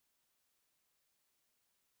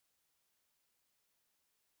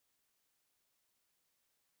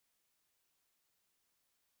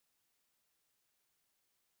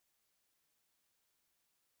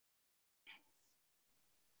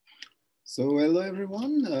So hello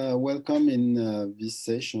everyone, welcome in this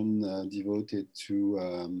session devoted to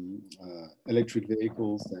electric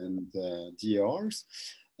vehicles and DRs.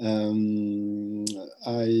 I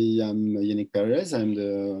am Yannick Perez, I'm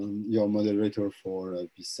your moderator for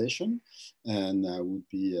this session, and I would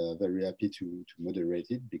be very happy to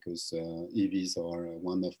moderate it because EVs are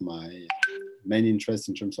one of my main interests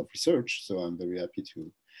in terms of research, so I'm very happy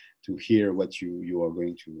to hear what you are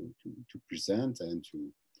going to present and to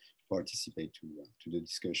participate to the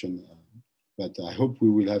discussion, but I hope we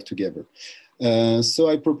will have together. So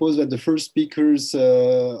I propose that the first speakers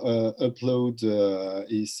upload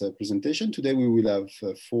his presentation. Today we will have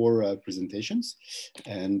 4 presentations,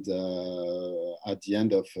 and at the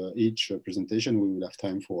end of each presentation we will have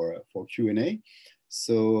time for Q&A.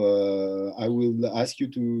 So I will ask you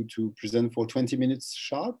to present for 20 minutes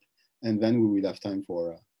sharp, and then we will have time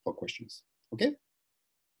for questions. Okay?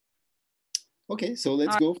 Okay, so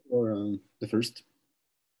let's go for the first.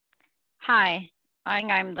 Hi, I think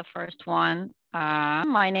I'm the first one.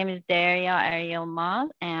 My name is Derya Eryilmaz,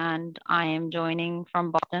 and I am joining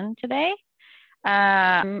from Boston today.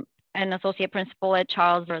 I'm an associate principal at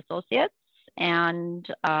Charles Associates, and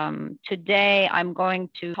today I'm going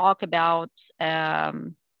to talk about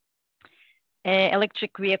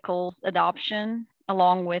electric vehicles adoption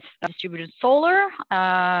along with distributed solar,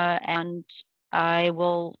 and I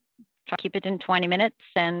will try to keep it in 20 minutes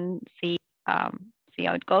and see how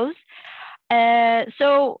it goes.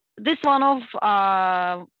 So this one of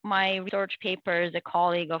my research papers, a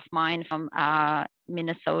colleague of mine from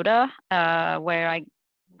Minnesota, where I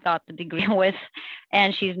got the degree with,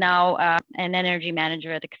 and she's now an energy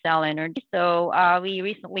manager at Excel Energy. So we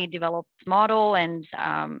recently developed this model, and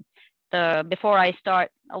before I start,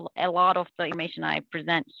 a lot of the information I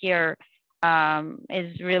present here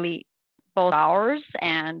is really both ours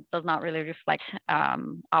and does not really reflect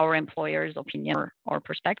our employer's opinion or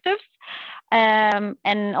perspectives. And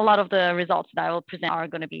a lot of the results that I will present are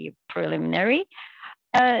going to be preliminary.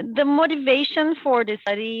 The motivation for the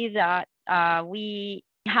study that we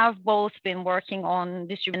have both been working on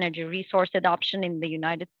distributed energy resource adoption in the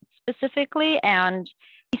United States specifically, and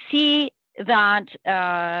we see that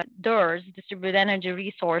DERs, distributed energy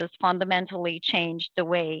resources, fundamentally changed the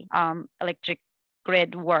way electric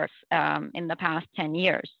grid works in the past 10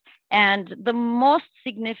 years. And the most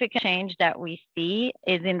significant change that we see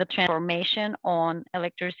is in the transformation on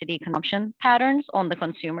electricity consumption patterns on the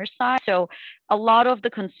consumer side. So a lot of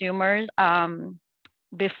the consumers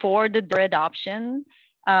before the DER adoption,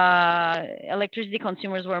 electricity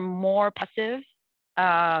consumers were more passive.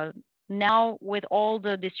 Now with all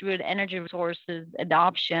the distributed energy resources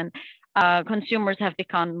adoption, consumers have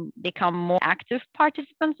become more active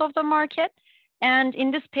participants of the market. And in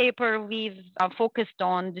this paper, we've focused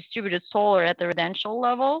on distributed solar at the residential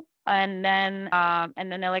level, and then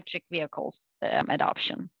electric vehicles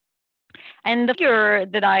adoption. And the figure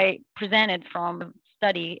that I presented from a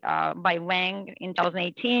study by Wang in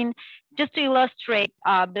 2018, just to illustrate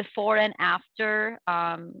before and after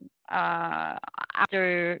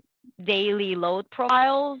daily load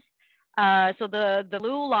profiles. So the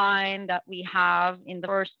blue line that we have in the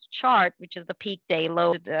first chart, which is the peak day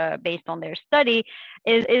load based on their study,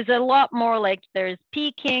 is a lot more like there's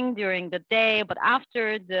peaking during the day, but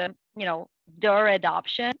after the DER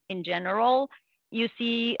adoption in general, you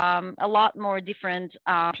see a lot more different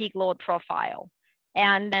peak load profile.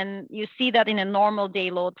 And then you see that in a normal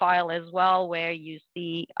day load file as well, where you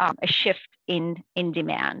see a shift in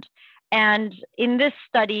demand. And in this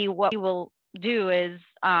study, what we will do is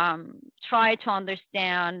try to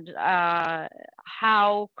understand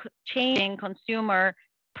how changing consumer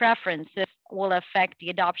preferences will affect the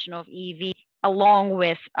adoption of EV along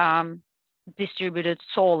with distributed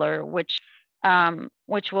solar, which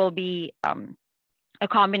will be a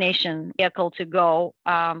combination vehicle to go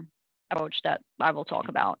approach that I will talk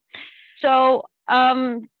about. So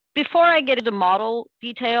before I get into model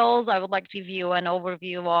details, I would like to give you an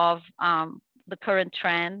overview of the current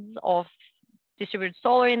trends of distributed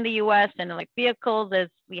solar in the US and electric vehicles, as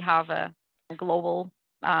we have a global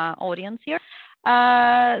audience here.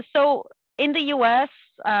 So in the US,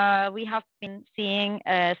 we have been seeing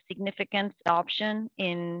a significant adoption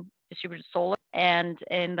in distributed solar. And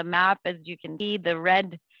in the map, as you can see, the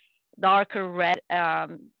red, darker red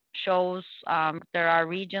shows there are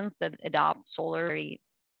regions that adopt solar very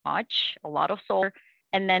much, a lot of solar.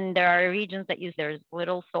 And then there are regions that use there's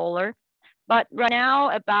little solar. But right now,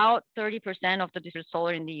 about 30% of the distributed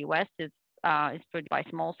solar in the US is produced by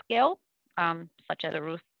small scale, such as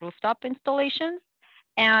rooftop installations.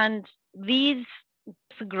 And these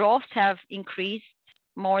growths have increased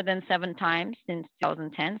more than 7 times since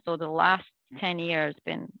 2010. So the last 10 years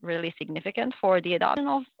been really significant for the adoption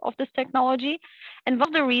of this technology. And one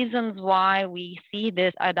of the reasons why we see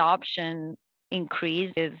this adoption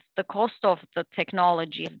increase is the cost of the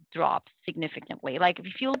technology dropped significantly. Like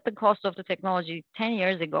if you look at the cost of the technology 10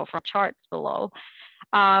 years ago from charts below,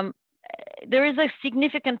 there is a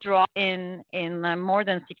significant drop in more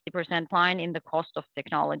than 60% decline in the cost of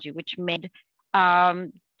technology, which made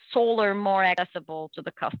solar more accessible to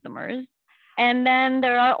the customers. And then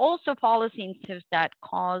there are also policy incentives that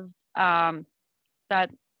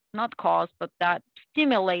that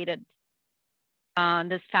stimulated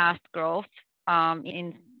this fast growth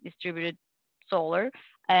in distributed solar.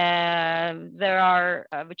 There are,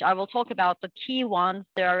 which I will talk about, the key ones.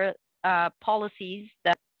 There are policies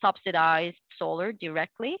that subsidize solar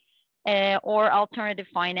directly, or alternative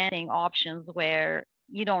financing options where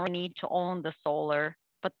you don't need to own the solar,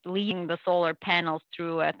 but leasing the solar panels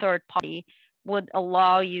through a third party would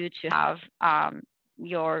allow you to have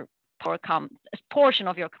your power portion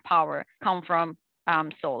of your power come from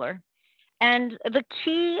solar. And the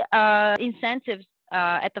key incentives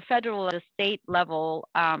at the federal and the state level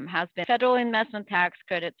has been federal investment tax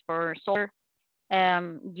credits for solar,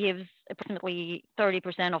 gives approximately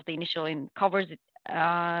 30% of the initial covers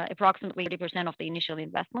approximately 30% of the initial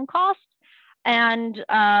investment cost. And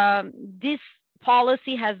this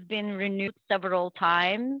policy has been renewed several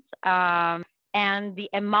times, and the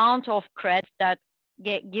amount of credits that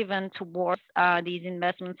get given towards these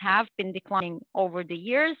investments have been declining over the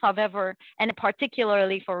years. However, and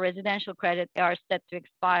particularly for residential credits, they are set to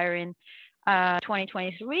expire in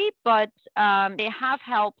 2023, but they have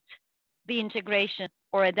helped the integration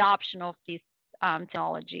or adoption of this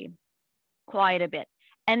technology quite a bit.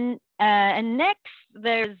 And next,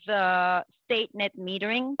 there's state net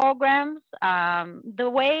metering programs. The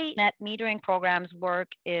way net metering programs work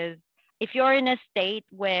is if you're in a state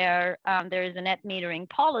where there is a net metering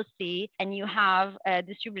policy and you have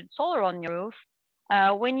distributed solar on your roof,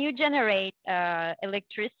 when you generate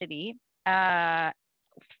electricity, instead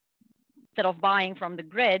of buying from the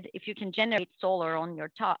grid, if you can generate solar on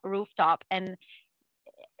your rooftop, and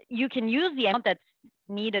you can use the amount that's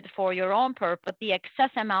needed for your own purpose, the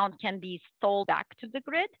excess amount can be sold back to the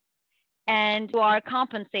grid, and you are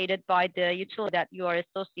compensated by the utility that you are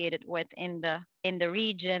associated with in the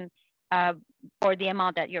region for the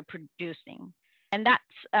amount that you're producing. And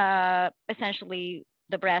that's essentially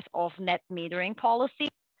the breadth of net metering policy.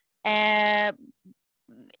 In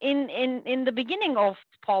the beginning of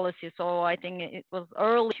policy, so I think it was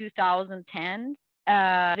early 2010,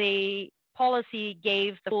 the policy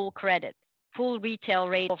gave the full credit, full retail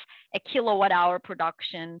rate of a kilowatt hour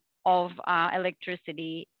production of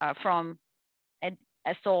electricity from a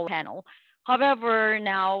solar panel. However,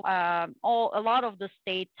 now a lot of the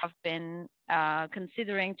states have been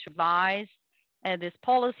considering to revise this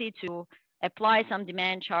policy to apply some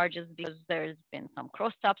demand charges, because there's been some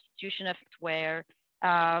cross substitution effect where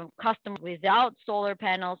customers without solar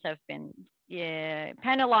panels have been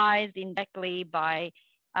penalized indirectly by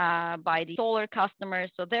the solar customers.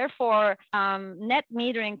 So therefore, net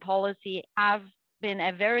metering policy have been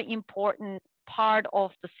a very important part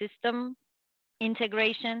of the system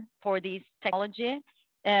integration for this technology.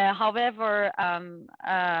 However,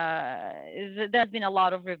 there's been a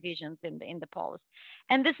lot of revisions in the policy.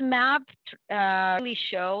 And this map really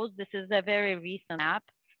shows, this is a very recent map,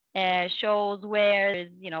 shows where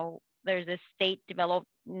there's a state-developed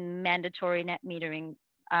mandatory net metering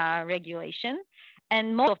regulation.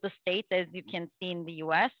 And most of the states, as you can see in the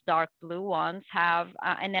US, dark blue ones, have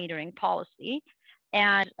a net metering policy.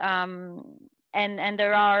 And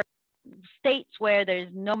there are states where there's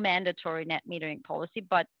no mandatory net metering policy,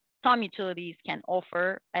 but some utilities can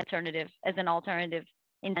offer as an alternative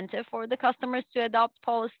incentive for the customers to adopt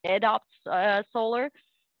solar.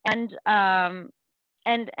 And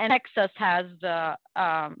Texas has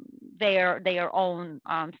their own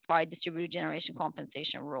distributed generation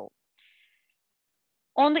compensation rule.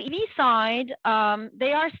 On the EV side,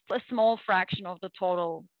 they are still a small fraction of the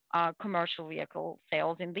total commercial vehicle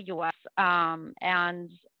sales in the US.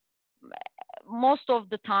 And most of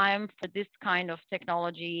the time for this kind of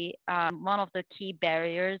technology, one of the key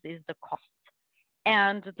barriers is the cost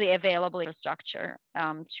and the available infrastructure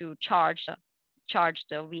to charge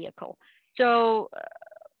the vehicle. So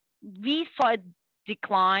we saw a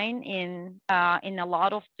decline in a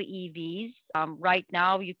lot of the EVs. Right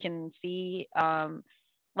now, you can see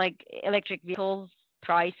like electric vehicles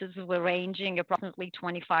prices were ranging approximately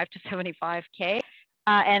 25 to 75K.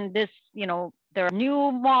 And this, there are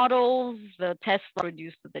new models. The Tesla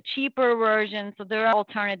produced the cheaper version. So there are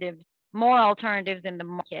alternatives more alternatives in the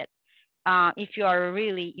market if you are a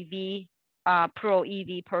really pro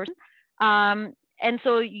EV person. And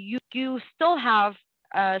so you still have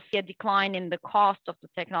see a decline in the cost of the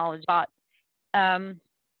technology, but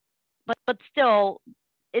still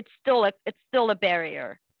it's still a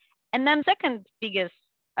barrier. And then second biggest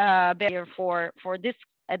barrier for this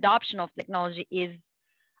adoption of technology is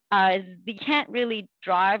you can't really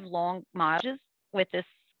drive long mileages with this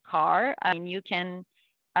car. I mean, you can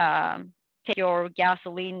take your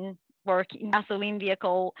gasoline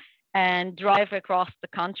vehicle and drive across the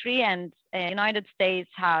country. And the United States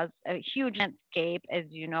has a huge landscape, as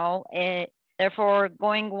you know. Therefore,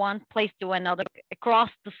 going one place to another across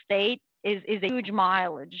the state is a huge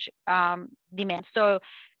mileage demand. So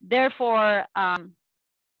therefore,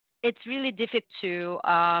 it's really difficult to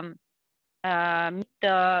meet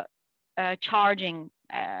the charging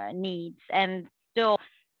needs. And still,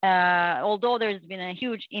 although there's been a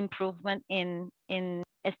huge improvement in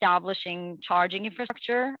establishing charging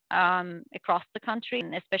infrastructure across the country,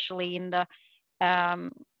 and especially in the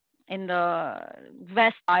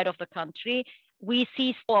west side of the country, we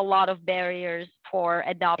see still a lot of barriers for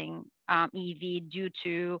adopting EV due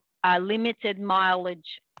to limited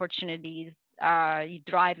mileage opportunities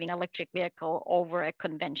driving electric vehicle over a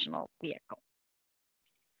conventional vehicle.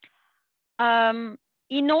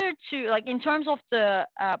 In order to, in terms of the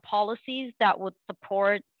policies that would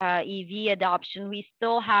support EV adoption, we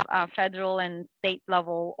still have federal and state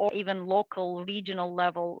level or even local, regional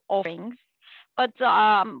level offerings. But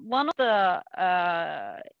one of the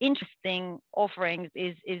interesting offerings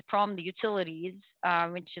is from the utilities,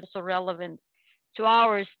 which is also relevant to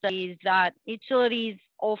our studies, that utilities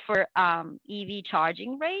offer EV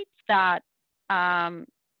charging rates that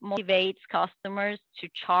motivates customers to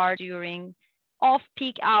charge during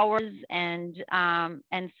off-peak hours, and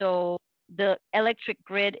so the electric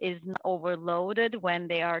grid is not overloaded when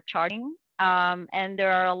they are charging. And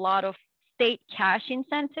there are a lot of state cash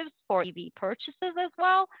incentives for EV purchases as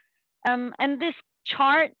well. And this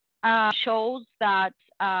chart shows that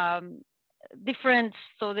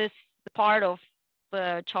so this part of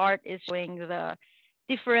the chart is showing the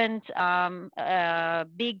different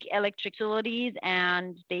big electric utilities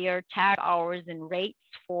and their tag hours and rates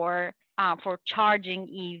for charging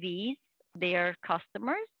EVs, their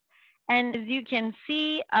customers. And as you can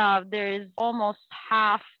see, there is almost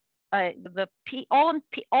half the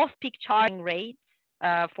off-peak charging rates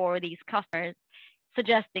for these customers,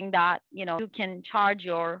 suggesting that you can charge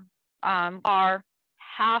your car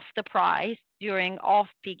half the price during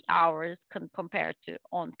off-peak hours compared to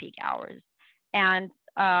on-peak hours, and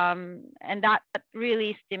that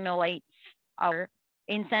really stimulates our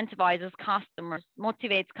incentivizes customers,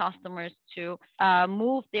 motivates customers to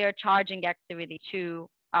move their charging activity to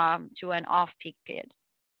an off-peak period.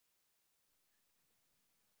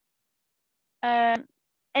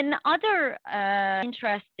 Another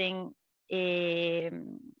interesting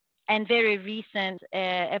and very recent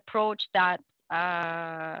approach that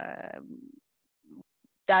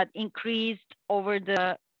increased over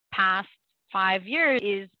the past 5 years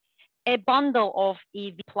is a bundle of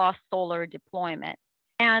EV plus solar deployment.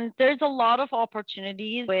 And there's a lot of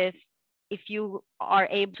opportunities if you are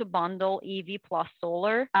able to bundle EV plus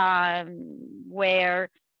solar, where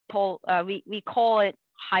we call it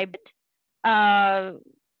hybrid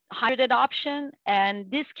adoption.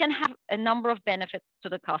 And this can have a number of benefits to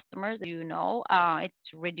the customers.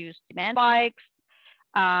 It's reduced demand spikes,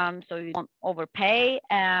 so you don't overpay,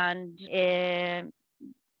 and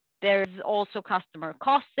there's also customer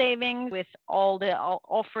cost savings with all the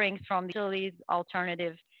offerings from the utilities,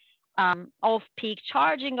 alternative off-peak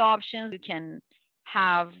charging options. You can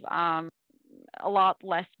have a lot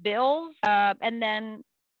less bills. And then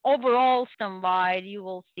overall, system-wide, you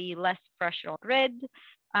will see less pressure on grid.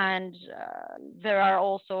 And there are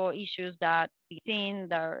also issues that we've seen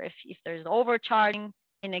there. If there's overcharging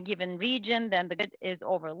in a given region, then the grid is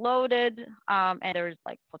overloaded, and there's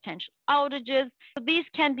potential outages. So these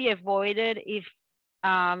can be avoided if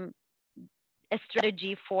a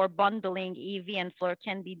strategy for bundling EV and solar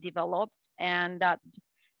can be developed, and that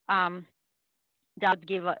would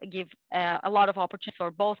give a lot of opportunity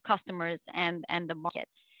for both customers and the market.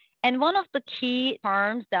 And one of the key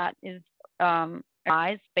terms that is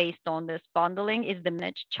based on this bundling is the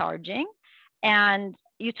managed charging, and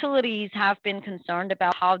utilities have been concerned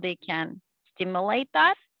about how they can stimulate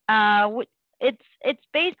that. It's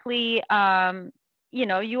basically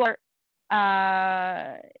you are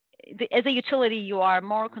as a utility, you are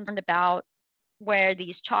more concerned about where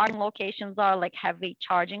these charging locations are, heavy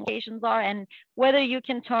charging locations are, and whether you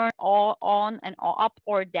can turn all on and all up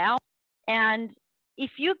or down. And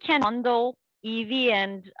if you can bundle EV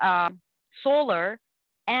and solar,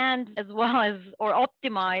 and as well as or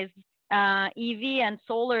optimize EV and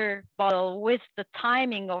solar bundle with the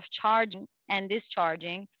timing of charging and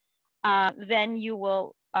discharging, then you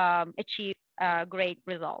will achieve great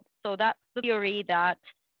results. So that's the theory that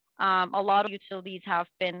a lot of utilities have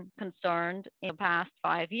been concerned in the past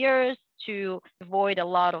 5 years to avoid a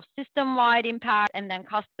lot of system-wide impact, and then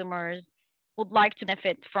customers would like to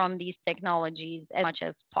benefit from these technologies as much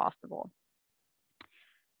as possible.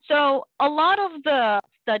 So a lot of the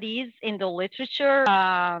studies in the literature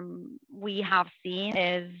we have seen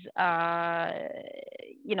is,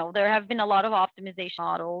 there have been a lot of optimization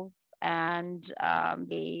models, and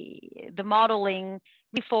the modeling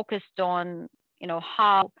we focused on,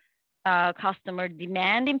 how customer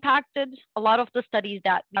demand impacted. A lot of the studies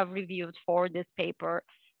that we have reviewed for this paper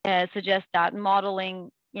suggest that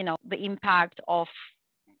modeling, the impact of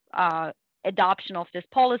adoption of this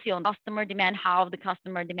policy on customer demand, how the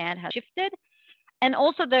customer demand has shifted. And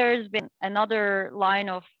also there's been another line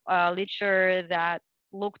of literature that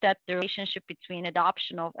looked at the relationship between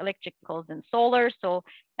adoption of electric vehicles and solar. So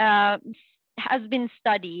has been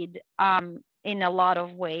studied in a lot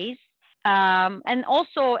of ways. And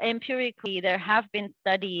also empirically, there have been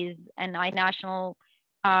studies, and National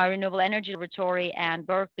Renewable Energy Laboratory and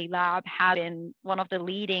Berkeley Lab have been one of the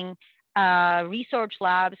leading research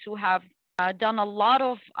labs who have done a lot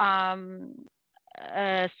of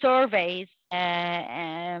surveys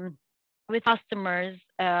with customers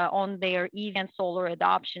on their EV and solar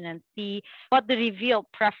adoption, and see what the revealed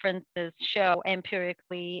preferences show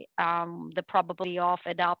empirically, the probability of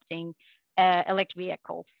adopting electric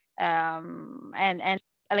vehicles and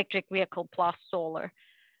electric vehicle plus solar.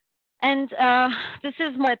 And this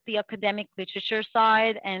is more at the academic literature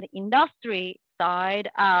side, and industry side.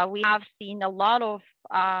 We have seen a lot of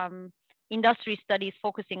industry studies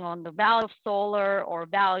focusing on the value of solar or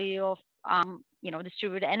value of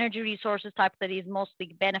distributed energy resources type studies,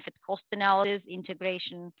 mostly benefit cost analysis,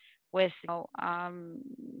 integration with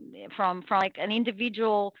from like an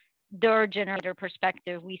individual DER generator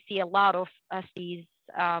perspective. We see a lot of these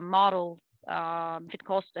models, fit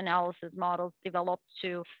cost analysis models developed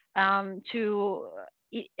to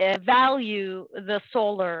value the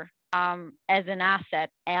solar as an asset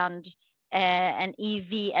and an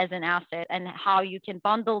EV as an asset, and how you can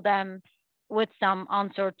bundle them with some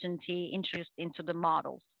uncertainty introduced into the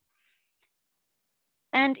models.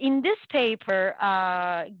 And in this paper,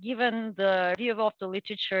 given the review of the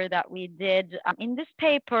literature that we did, in this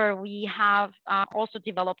paper, we have also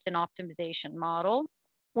developed an optimization model,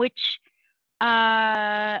 which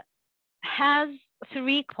has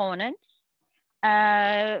 3 components.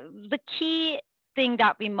 The key thing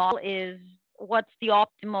that we model is what's the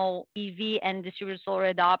optimal EV and distributed solar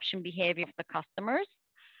adoption behavior of the customers.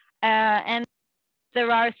 And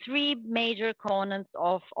there are 3 major components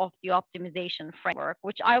of the optimization framework,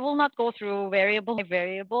 which I will not go through variable by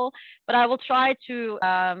variable, but I will try to,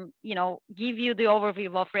 give you the overview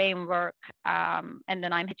of the framework, and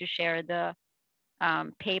then I'm here to share the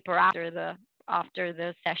paper after the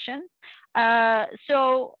session.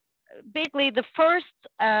 So basically, the first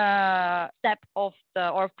step of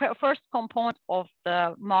first component of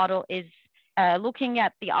the model is looking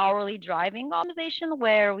at the hourly driving optimization,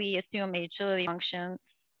 where we assume a utility function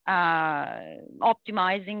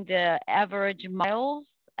optimizing the average miles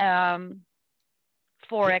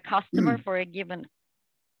for a customer for a given.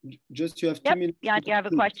 Just you have 2 minutes. Yeah, you have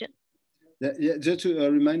a question? Yeah, just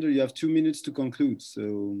a reminder, you have 2 minutes to conclude.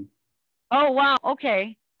 So. Oh wow.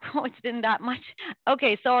 Okay. Oh, it's been that much.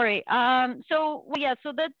 Okay, sorry. So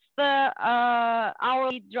that's the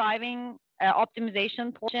hourly driving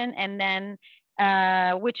optimization portion, and then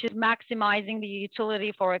which is maximizing the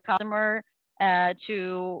utility for a customer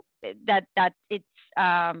to that its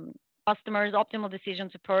customers' optimal decision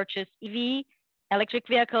to purchase EV, electric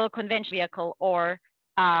vehicle, conventional vehicle, or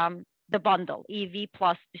the bundle EV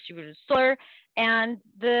plus distributed solar. And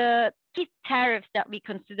the key tariffs that we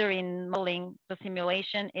consider in modeling the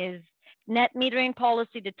simulation is net metering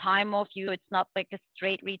policy, the time of use, so it's not like a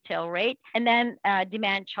straight retail rate, and then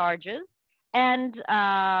demand charges. And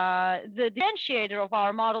the differentiator of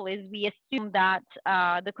our model is we assume that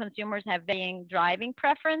the consumers have varying driving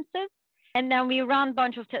preferences, and then we run a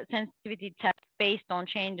bunch of sensitivity tests based on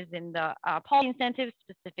changes in the policy incentives,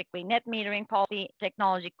 specifically net metering policy,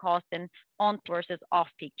 technology cost, and on versus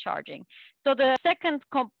off-peak charging. So the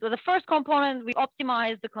first component, we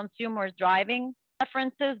optimize the consumer's driving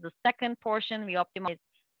preferences. The second portion, we optimize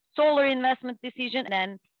solar investment decision. And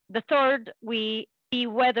then the third, we see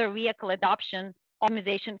whether vehicle adoption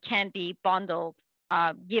optimization can be bundled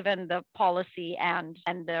given the policy and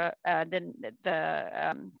the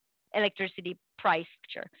electricity price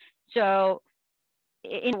structure. So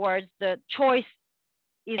in other words, the choice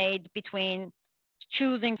is made between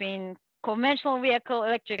choosing between conventional vehicle,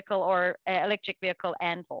 electric vehicle, or electric vehicle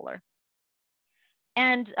and solar.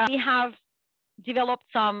 And we have developed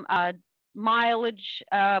some mileage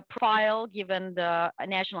profile given the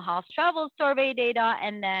National House Travel Survey data,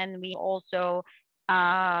 and then we also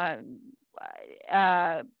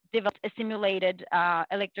developed a simulated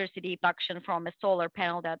electricity production from a solar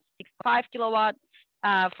panel that's 65 kilowatt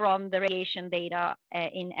from the radiation data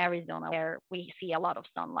in Arizona, where we see a lot of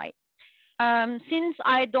sunlight. Since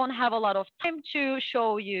I don't have a lot of time to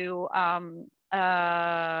show you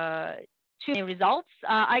too many results,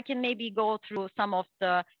 I can maybe go through some of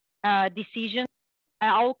the decision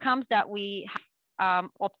outcomes that we have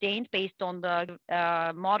obtained based on the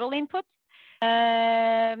model inputs.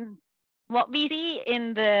 What we see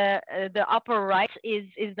in the upper right is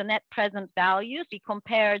the net present values. We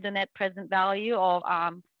compare the net present value of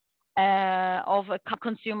a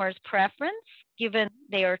consumer's preference given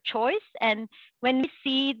their choice. And when we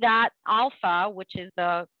see that alpha, which is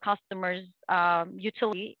the customer's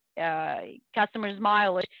utility, customer's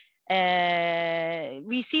mileage,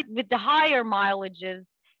 we see with the higher mileages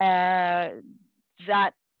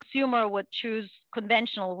that consumer would choose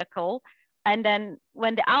conventional vehicle. And then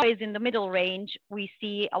when the alpha is in the middle range, we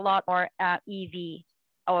see a lot more EV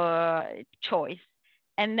choice.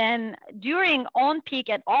 And then during on-peak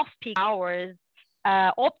and off-peak hours,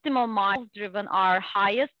 optimal miles driven are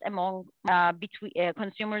highest among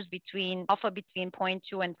consumers between alpha between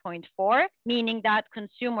 0.2 and 0.4, meaning that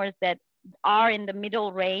consumers that are in the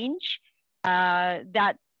middle range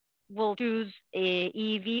that will choose a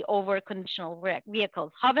EV over conventional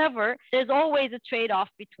vehicles. However, there's always a trade-off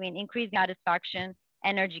between increasing satisfaction,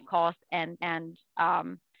 energy cost, and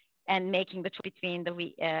making the choice between the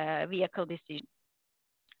vehicle decision.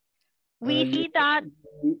 We see that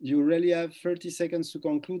you really have 30 seconds to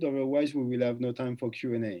conclude, otherwise we will have no time for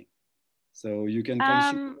Q&A. So you can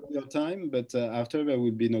consume your time, but after there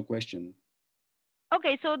will be no question.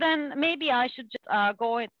 Okay, so then maybe I should just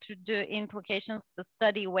go into the implications of the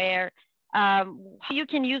study where you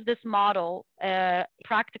can use this model.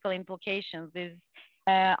 Practical implications is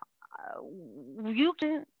you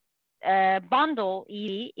can bundle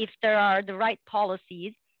EV if there are the right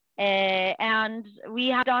policies. And we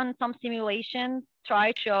have done some simulations,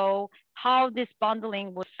 try to show how this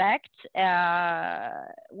bundling would affect the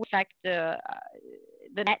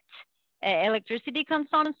net electricity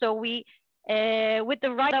consumption. So we, with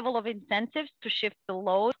the right level of incentives to shift the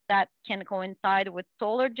load that can coincide with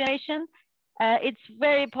solar generation, it's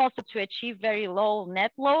very possible to achieve very low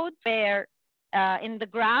net load, where in the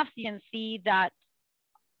graphs you can see that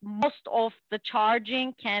most of the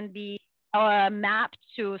charging can be mapped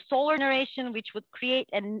to solar generation, which would create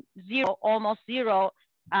a almost zero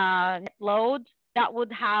net load that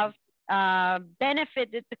would have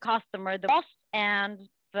benefited the customer the most and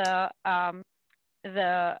the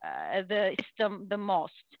system the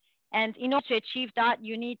most. And in order to achieve that,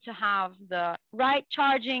 you need to have the right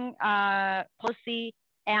charging policy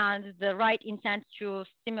and the right incentive to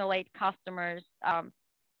stimulate customers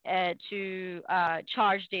to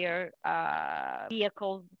charge their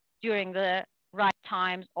vehicles during the right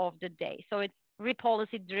times of the day. So it's really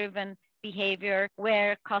policy-driven behavior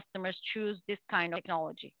where customers choose this kind of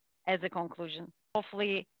technology as a conclusion.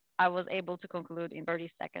 Hopefully, I was able to conclude in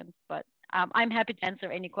 30 seconds, but I'm happy to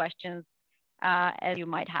answer any questions as you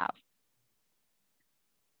might have.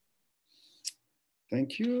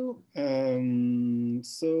 Thank you.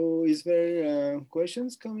 So is there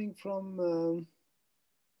questions coming from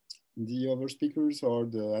the other speakers or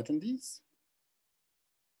the attendees?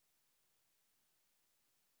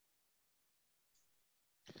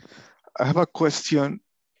 I have a question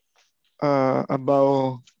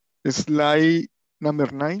about slide number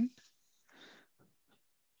 9.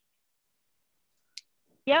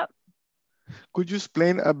 Yep. Could you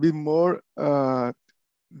explain a bit more the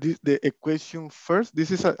equation first?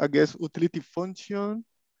 This is, I guess, utility function.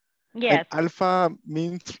 Yes. And alpha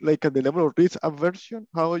means like at the level of risk aversion.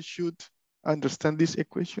 How I should understand this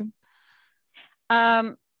equation?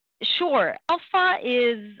 Sure. Alpha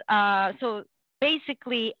is, so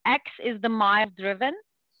basically X is the miles driven.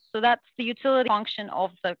 So that's the utility function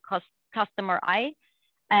of the customer I,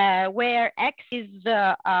 where X is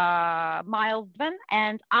the miles driven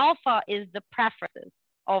and alpha is the preferences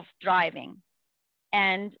of driving.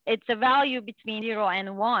 And it's a value between 0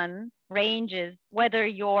 and 1 ranges, whether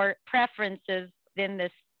your preferences in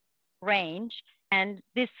this range. And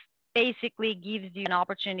this basically gives you an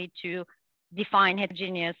opportunity to define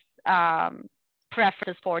heterogeneous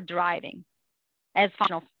preferences for driving as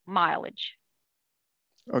function of mileage.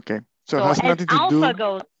 Okay, so it So has as nothing to alpha do.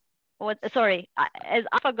 goes, as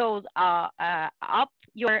alpha goes up,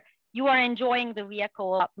 you are enjoying the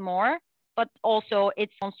vehicle a lot more, but also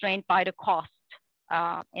it's constrained by the cost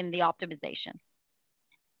in the optimization.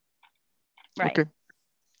 Right. Okay,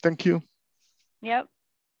 thank you. Yep.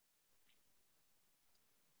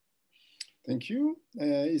 Thank you.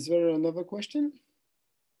 Is there another question?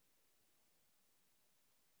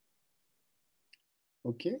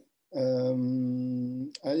 Okay.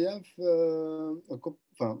 I have a couple.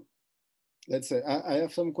 Let's say I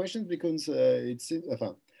have some questions because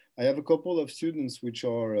I have a couple of students which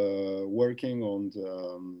are working on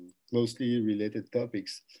the, closely related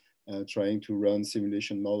topics, trying to run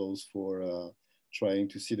simulation models for trying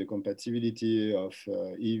to see the compatibility of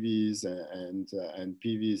EVs and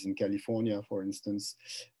PVs in California, for instance,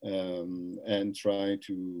 and try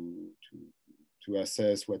to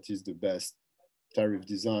assess what is the best tariff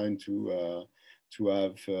design to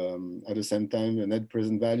have at the same time a net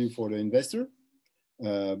present value for the investor,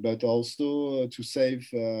 but also to save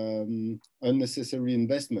unnecessary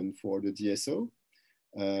investment for the DSO,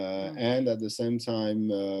 and at the same time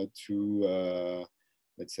to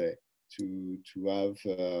let's say to have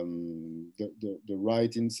the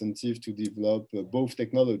right incentive to develop both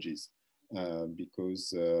technologies,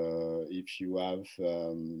 because if you have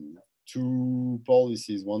two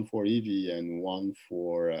policies, one for EV and one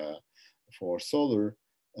for solar,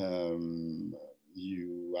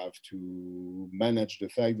 you have to manage the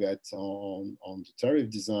fact that on the tariff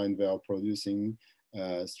design, they are producing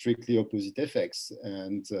strictly opposite effects,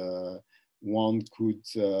 and one could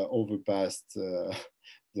overpass the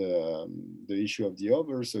issue of the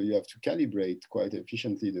other. So you have to calibrate quite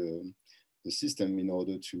efficiently the system in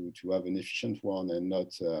order to have an efficient one and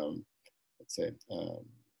not, let's say,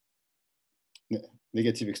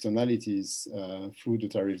 negative externalities through the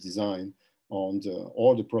tariff design on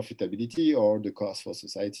the profitability or the cost for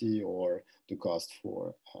society or the cost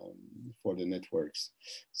for the networks.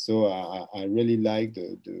 So I really like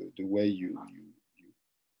the way you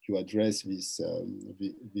address this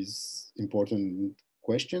important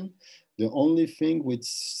question. The only thing which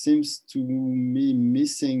seems to me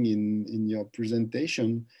missing in your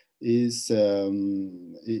presentation is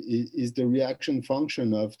the reaction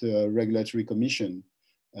function of the regulatory commission,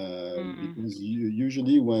 because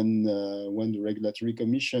usually when the regulatory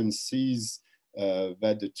commission sees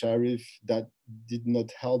that the tariff that did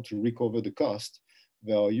not help to recover the cost,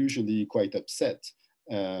 they are usually quite upset,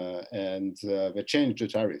 and they change the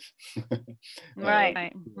tariff.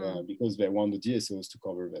 Right. Because they want the DSOs to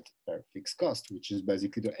cover their fixed cost, which is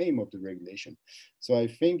basically the aim of the regulation. So I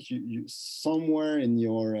think you somewhere in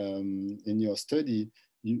your study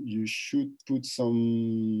you should put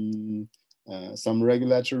some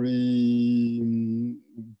regulatory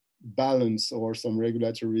balance or some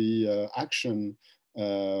regulatory action.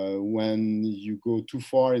 When you go too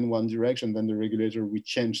far in one direction, then the regulator will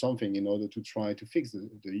change something in order to try to fix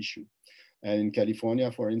the issue. And in California,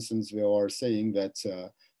 for instance, they are saying that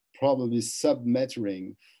probably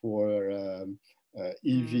sub-metering for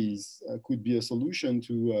EVs could be a solution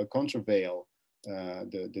to countervail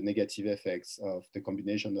the negative effects of the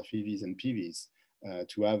combination of EVs and PVs,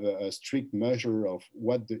 to have a strict measure of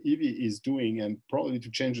what the EV is doing, and probably to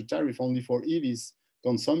change the tariff only for EVs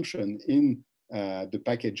consumption in the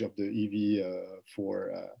package of the EV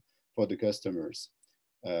for the customers.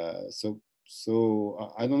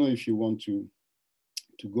 So I don't know if you want to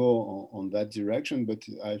go on that direction, but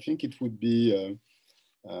I think it would be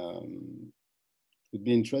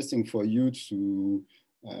interesting for you to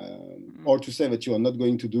or to say that you are not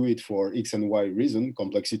going to do it for X and Y reason.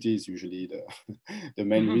 Complexity is usually the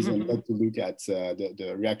main reason not to look at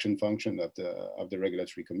the reaction function of the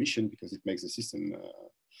regulatory commission, because it makes the system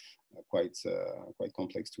quite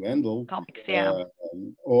complex to handle. Complex, yeah.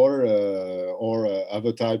 Or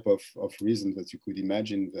other type of reasons that you could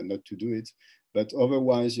imagine not to do it. But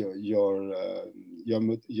otherwise, your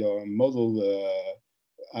model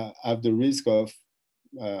have the risk of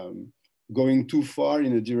going too far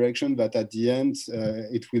in a direction that at the end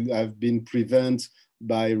it will have been prevented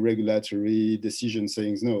by regulatory decisions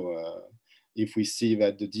saying no. If we see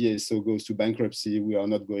that the DSO goes to bankruptcy, we are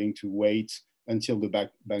not going to wait until the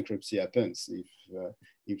bankruptcy happens.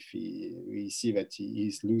 If we see that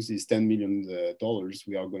he loses $10 million,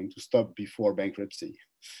 we are going to stop before bankruptcy,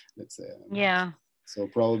 let's say. Yeah. So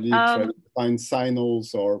probably try to find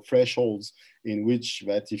signals or thresholds in which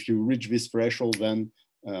that if you reach this threshold, then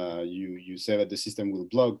you say that the system will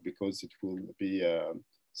block because it will be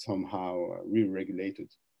somehow re-regulated.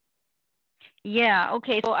 Yeah.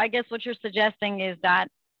 Okay. So I guess what you're suggesting is that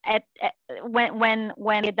when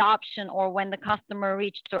the adoption or when the customer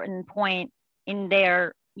reached a certain point in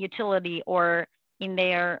their utility or in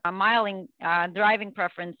their driving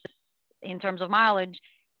preferences in terms of mileage,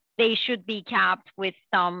 they should be capped with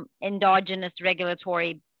some endogenous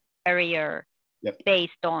regulatory barrier. Yep.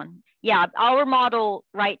 Based on, yeah, our model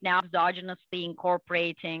right now is exogenously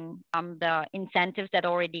incorporating the incentives that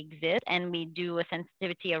already exist, and we do a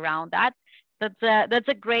sensitivity around that. That's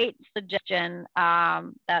a great suggestion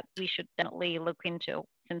that we should definitely look into,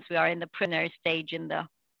 since we are in the preliminary stage in the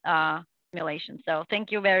simulation. So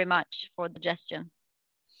thank you very much for the suggestion.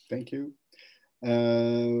 Thank you.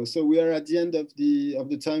 So we are at the end of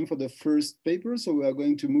the time for the first paper, so we are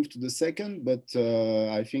going to move to the second, but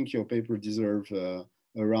I think your paper deserves a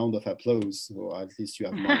round of applause, so at least you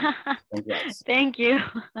have mine. Congrats. Thank you.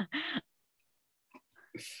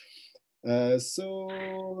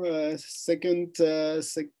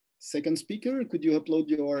 Second speaker, could you upload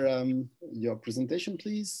your presentation,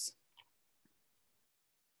 please?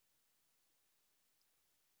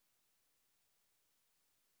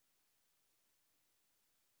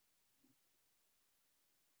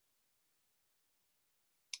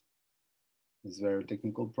 Is there a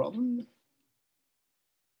technical problem?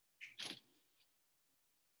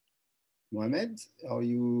 Mohamed, are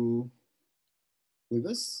you with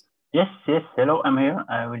us? Yes, yes. Hello, I'm here.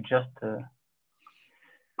 I will just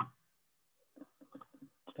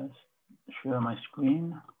share my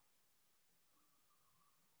screen.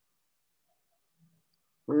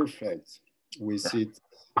 Perfect. We see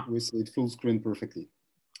it full screen perfectly.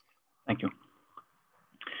 Thank you.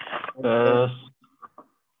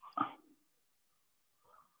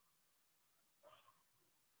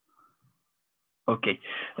 Okay,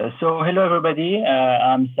 so hello everybody,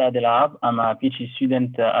 I'm Saâd Harrab. I'm a PhD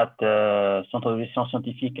student at Centre de Gestion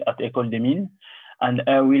Scientifique at École des Mines, and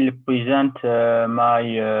I will present my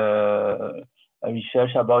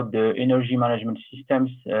research about the energy management systems,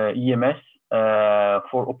 EMS,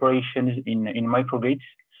 for operations in microgrids,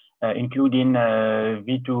 including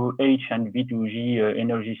V2H and V2G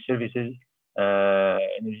energy services.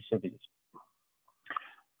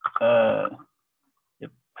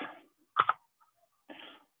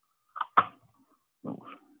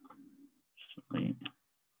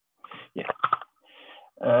 Yeah.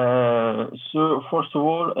 So first of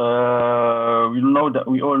all,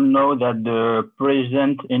 we all know that the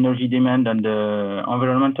present energy demand and the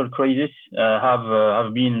environmental crisis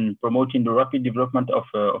have been promoting the rapid development of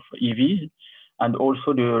EVs, and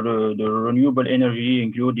also the renewable energy,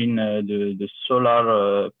 including the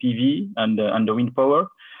solar PV and the wind power.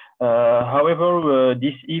 However,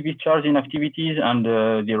 these EV charging activities and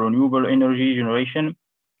the renewable energy generation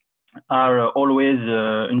are always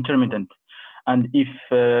intermittent. And if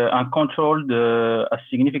uncontrolled, a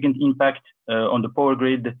significant impact on the power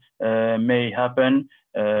grid may happen,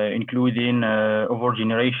 including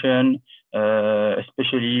overgeneration,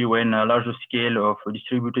 especially when a larger scale of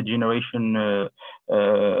distributed generation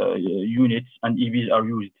units and EVs are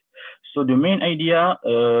used. So the main idea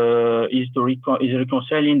is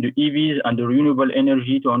reconciling the EVs and the renewable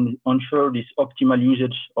energy to ensure this optimal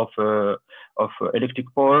usage of electric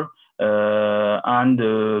power and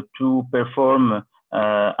to perform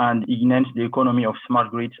and enhance the economy of smart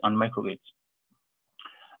grids and microgrids.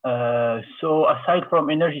 So aside from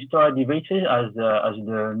energy storage devices as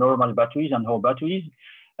the normal batteries and home batteries,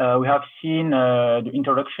 we have seen the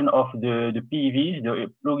introduction of the PEVs,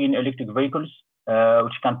 the plug-in electric vehicles,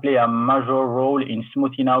 which can play a major role in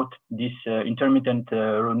smoothing out these intermittent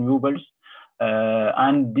renewables.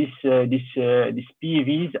 And these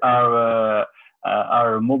PEVs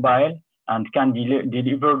are mobile and can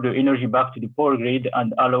deliver the energy back to the power grid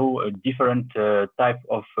and allow a different type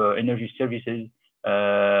of energy services,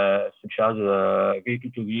 such as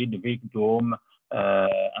vehicle to grid, vehicle to home,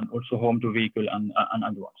 and also home to vehicle and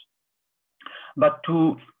other ones. But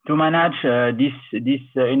to manage these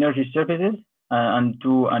energy services and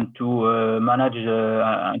to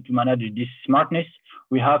manage this smartness,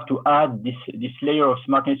 we have to add this layer of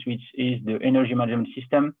smartness, which is the energy management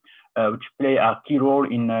system, which play a key role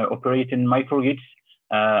in operating microgrids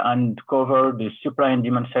and cover the supply and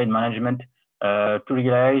demand side management to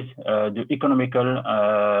realize the economical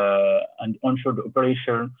and ensure the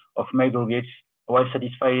operation of microgrids while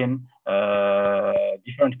satisfying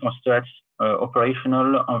different constraints,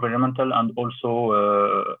 operational, environmental, and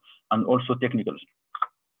also technical.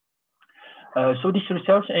 So this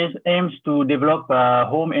research aims to develop a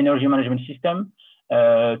home energy management system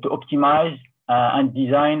to optimize and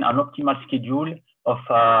design an optimal schedule of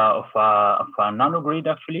a nanogrid,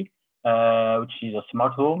 actually, which is a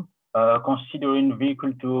smart home, considering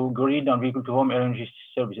vehicle-to-grid and vehicle-to-home LNG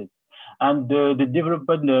services. And the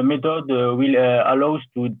developed method will allow us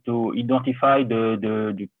to identify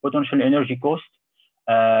the potential energy cost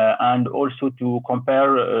and also to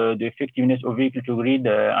compare the effectiveness of vehicle-to-grid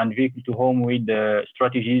and vehicle-to-home with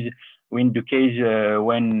strategies in the case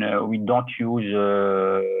when we don't use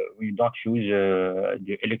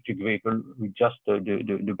the electric vehicle with just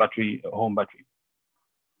the battery, home battery.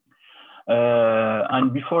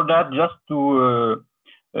 And before that, just to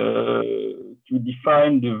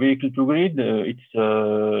define the vehicle-to-grid, it's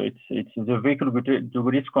the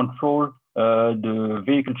vehicle-to-grid control the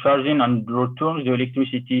vehicle charging and returns the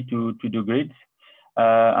electricity to the grid.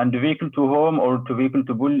 And the vehicle-to-home or to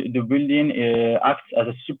vehicle-to-the building acts as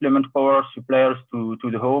a supplement power suppliers to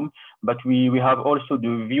the home. But we have also the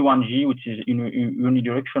V1G, which is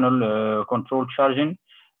unidirectional control charging,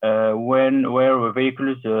 where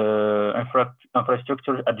vehicles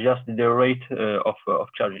infrastructure adjust the rate of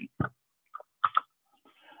charging.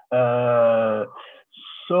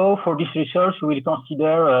 So for this research, we'll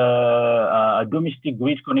consider a domestic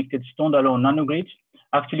grid-connected standalone nanogrid.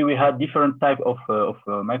 Actually, we had different types of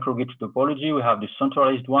microgrid topology. We have the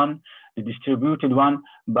centralized one, the distributed one,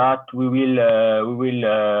 but we will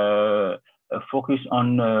focus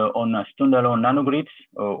on a standalone nanogrids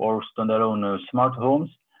or standalone smart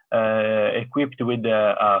homes equipped with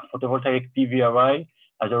a photovoltaic PV array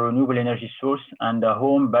as a renewable energy source and a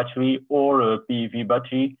home battery or a PV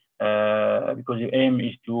battery, because the aim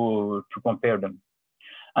is to compare them.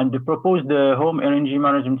 And the proposed home energy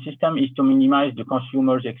management system is to minimize the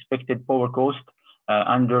consumer's expected power cost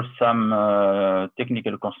under some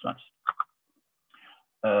technical constraints.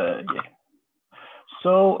 Yeah.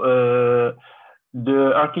 So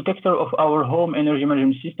the architecture of our home energy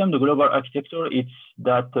management system, the global architecture, it's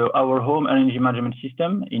that our home energy management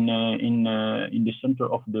system in the center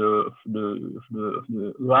of the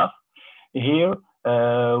graph here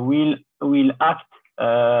will act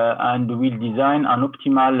and will design an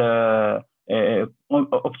optimal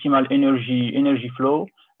energy flow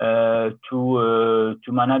to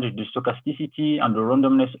manage the stochasticity and the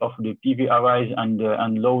randomness of the PV arrays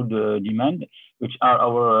and load demand, which are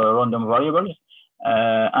our random variables.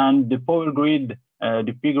 And the power grid,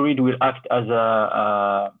 the P grid, will act as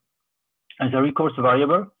a recourse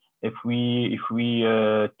variable if we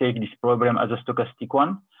take this problem as a stochastic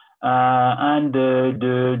one. And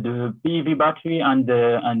the PV battery and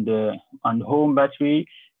home battery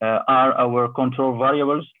are our control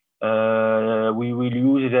variables. We will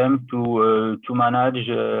use them to manage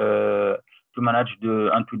and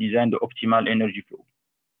to design the optimal energy flow.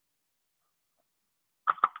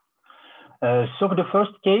 So the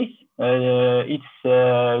first case, it's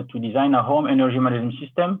to design a home energy management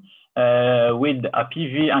system with a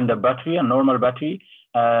PV and a battery, a normal battery.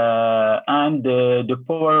 And the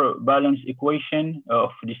power balance equation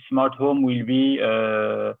of this smart home will be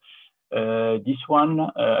this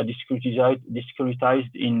one,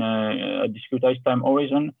 discretized in a discretized time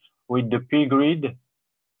horizon with the P grid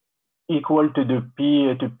equal to the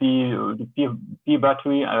P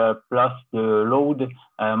battery plus the load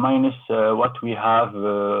minus what we have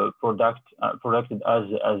produced as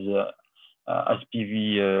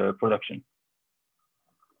PV production.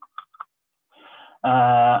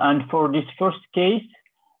 And for this first case,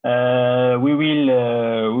 we will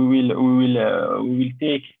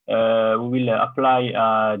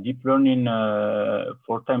apply deep learning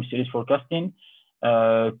for time series forecasting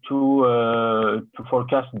to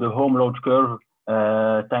forecast the home load curve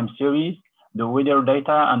time series, the weather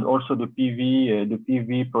data, and also the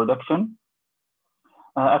PV production.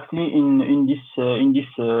 Actually, in this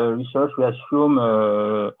research, we assume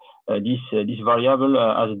this variable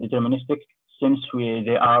as deterministic, since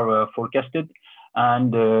they are forecasted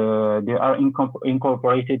and they are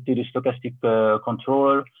incorporated to the stochastic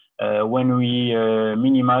controller when we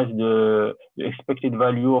minimize the expected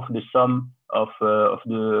value of the sum of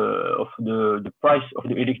the price of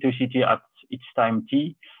the electricity at each time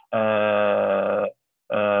t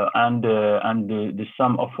and the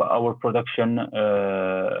sum of our production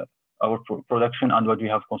and what we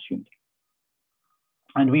have consumed.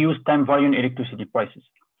 And we use time varying electricity prices.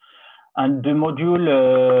 And the module,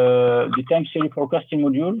 the time series forecasting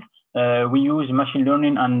module, we use machine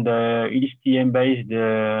learning and EDSTM-based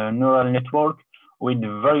neural network with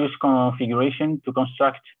various configuration to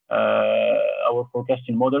construct our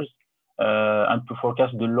forecasting models and to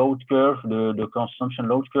forecast the load curve, the consumption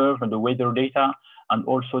load curve, and the weather data, and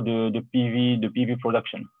also the PV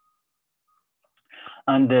production.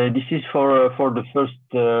 And this is for the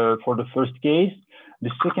first case. The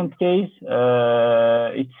second case,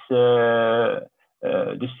 it's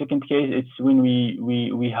The second case, it's when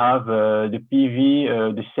we have the PV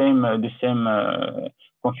the same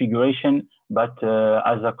configuration, but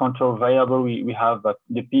as a control variable we have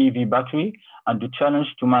the PV battery. And the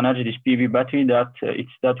challenge to manage this PV battery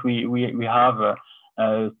it's that we have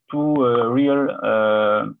two real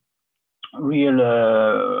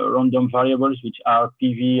random variables, which are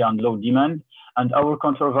PV and load demand. And our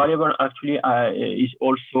control variable actually is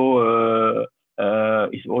also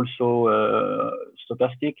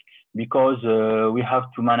stochastic, because we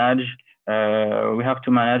have to manage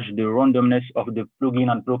the randomness of the plug-in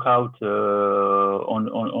and plug-out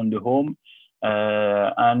on the home,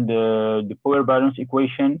 and the power balance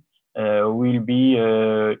equation will be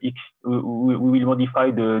we will modify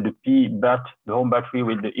the home battery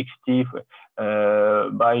with the XT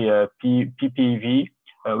by PPV,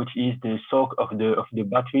 which is the soak of the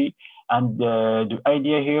battery. And the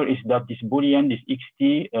idea here is that this Boolean, this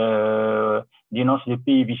XT, denotes the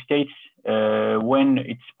PV states when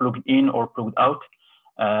it's plugged in or plugged out.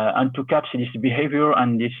 And to catch this behavior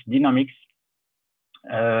and this dynamics,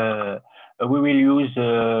 we will use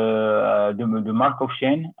the Markov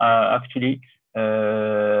chain actually,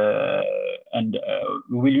 and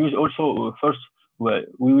we will use also first. Well,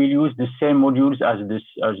 we will use the same modules as the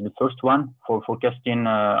first one for forecasting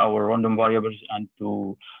our random variables and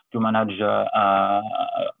to manage a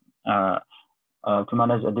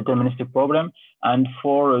deterministic problem. And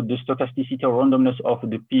for the stochasticity or randomness of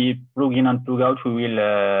the plug-in and plug-out, we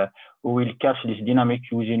will catch this dynamic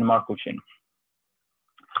using Markov chain.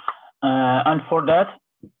 And for that,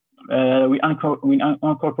 we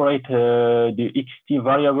incorporate the XT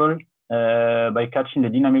variable by catching the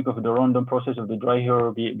dynamic of the random process of the dry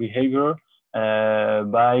air behavior,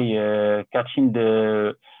 by catching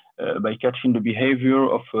the behavior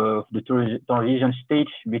of the transition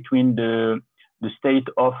stage between the state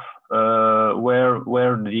of where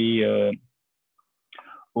the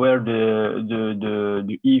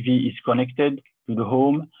EV is connected to the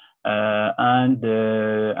home, and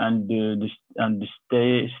the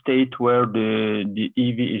state where the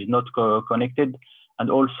EV is not connected, and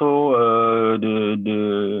also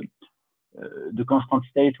the constant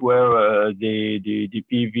state where the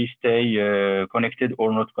PV stay connected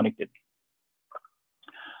or not connected.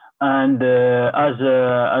 And as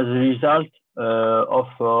a result of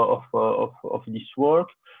this work,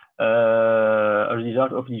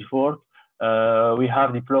 we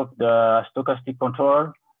have developed the stochastic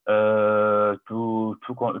controller to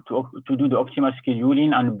do the optimal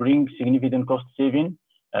scheduling and bring significant cost saving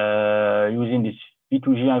using this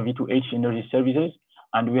V2G and V2H energy services.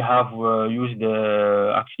 And we have used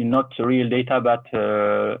actually not real data, but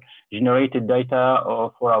generated data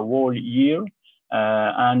for a whole year.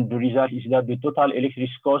 And the result is that the total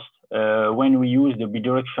electricity cost when we use the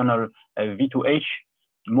bidirectional V2H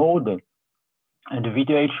mode, and the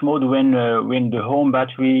V2H mode when the home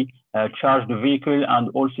battery charge the vehicle and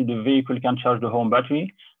also the vehicle can charge the home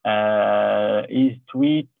battery, is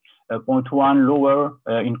 3.1 lower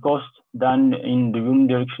in cost than in the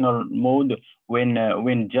unidirectional mode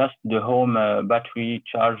when just the home battery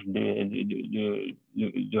charge the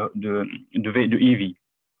EV.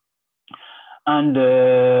 And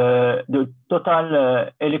the total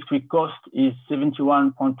electric cost is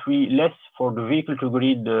 71.3 less for the vehicle to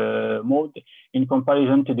grid mode in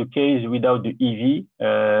comparison to the case without the EV.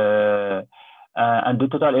 And the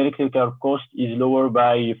total electrical cost is lower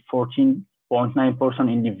by 14.9%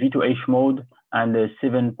 in the V2H mode and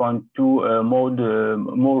 7.2 mode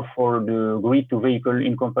more for the grid to vehicle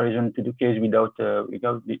in comparison to the case without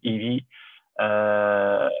the EV.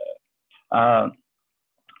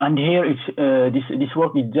 And here it's this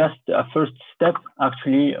work is just a first step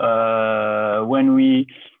actually when we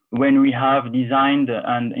have designed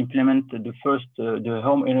and implemented the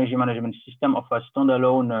home energy management system of a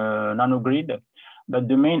standalone nanogrid. But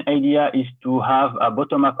the main idea is to have a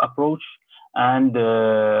bottom-up approach and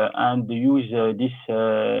use this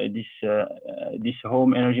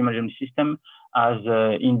home energy management system as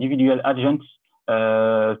individual agents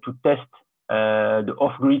to test the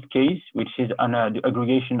off-grid case, which is the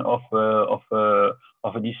aggregation of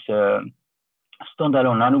this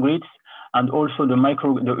standalone nanogrids, and also the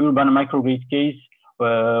urban microgrid case,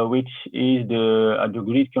 which is the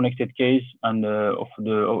grid-connected case and of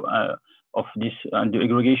this and the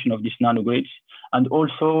aggregation of these nanogrids. And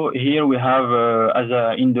also here we have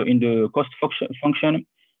in the cost function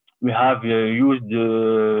we have used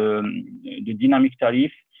the dynamic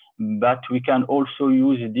tariff. But we can also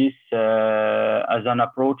use this as an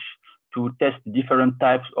approach to test different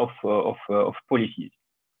types of policies.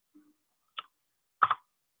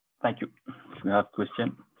 Thank you. If you have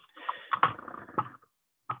questions.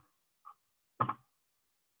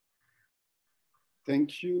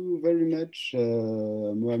 Thank you very much,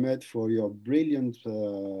 Mohamed, for your brilliant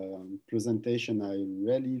presentation. I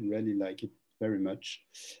really like it very much.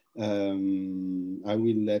 I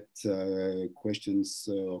will let questions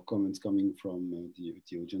or comments coming from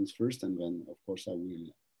the audience first, and then, of course, I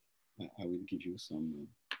will give you some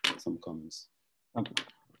comments. Okay.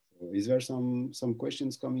 So is there some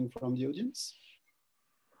questions coming from the audience?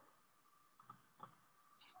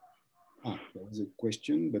 Ah, there is a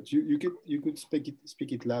question, but you could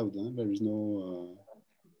speak it loud. Huh? There is no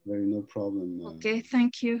problem. Okay,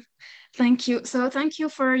 thank you. So thank you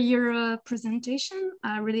for your presentation.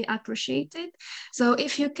 I really appreciate it. So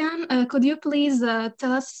if you can, could you please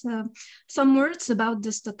tell us some words about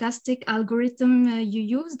the stochastic algorithm you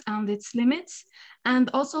used and its limits?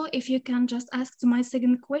 And also, if you can just ask to my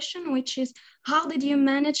second question, which is, how did you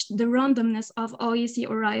manage the randomness of OEC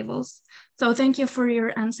arrivals? So thank you for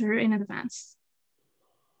your answer in advance.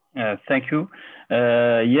 Thank you.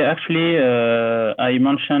 Yeah, actually, I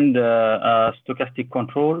mentioned stochastic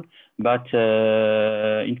control, but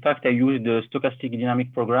in fact, I used the stochastic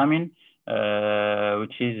dynamic programming,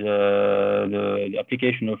 which is the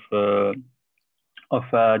application of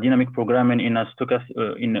dynamic programming in a stochastic,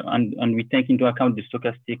 and we take into account the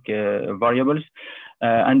stochastic variables,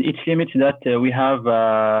 and its limits that we have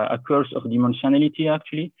a curse of dimensionality.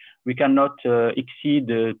 Actually, we cannot exceed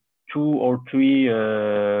the 2 or 3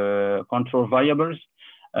 control variables,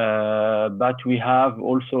 but we have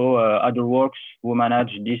also other works who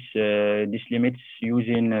manage these limits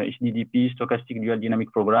using SDDP, stochastic dual dynamic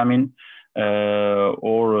programming,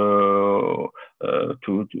 or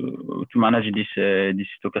to manage this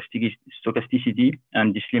stochasticity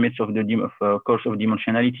and these limits of the course of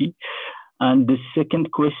dimensionality. And the second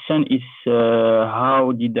question is,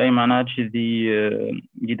 how did I manage the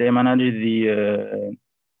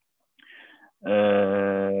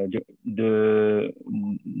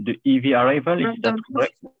EV arrival? Is that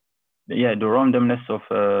correct? Yeah, the randomness of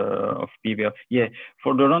PV. Yeah,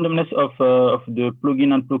 for the randomness of the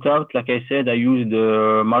plug-in and plug-out, like I said, I used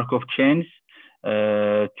the Markov chains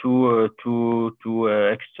to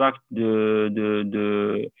extract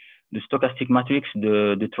the stochastic matrix,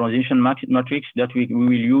 the transition matrix that we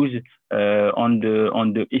will use on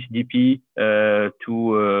the SDP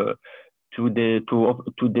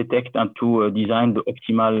to detect and to design the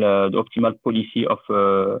optimal policy of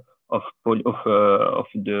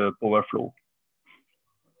the power flow.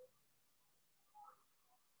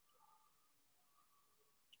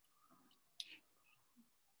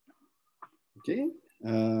 Okay.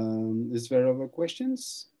 Is there other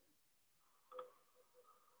questions?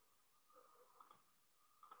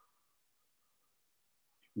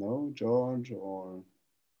 No, George, or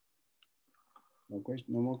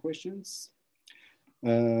no more questions?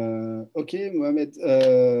 Okay, Mohamed.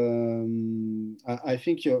 I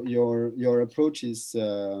think your approach is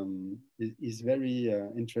very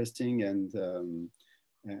interesting and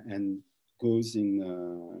goes in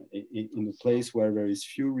a place where there is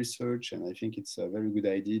few research, and I think it's a very good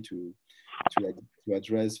idea to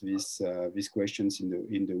address these questions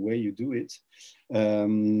in the way you do it.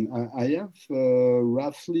 I have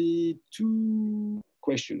roughly 2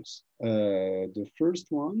 questions. The first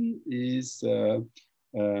one is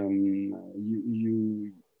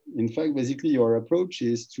in fact, basically your approach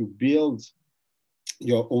is to build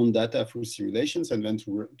your own data through simulations and then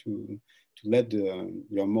to let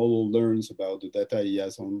your model learns about the data he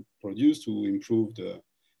has produced to improve the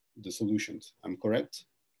solutions. I'm correct?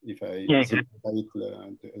 If I simplify it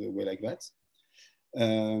the way like that.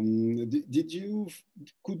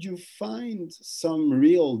 Could you find some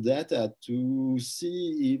real data to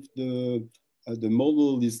see if the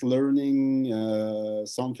model is learning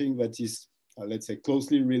something that is, let's say,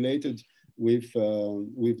 closely related with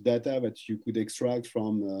data that you could extract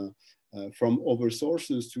from other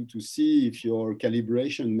sources to see if your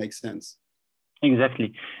calibration makes sense?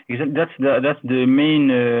 Exactly. That's the main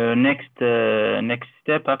next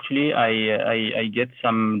step. Actually, I get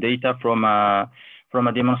some data from a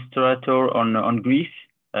demonstrator on Greece,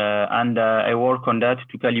 and I work on that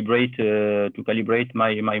to calibrate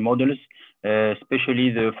my models, especially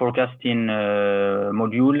the forecasting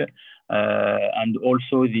module, and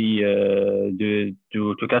also to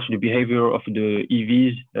catch the behavior of the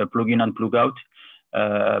EVs plug-in and plug-out.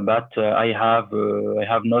 But I have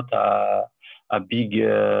not a big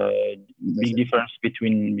difference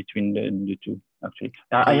between the two. Actually,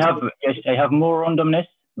 I have more randomness,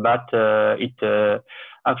 but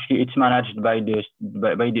actually it's managed by the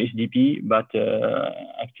SDP. But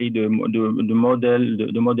actually the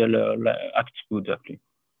model acts good actually.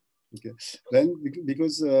 Okay. Then,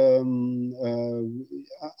 because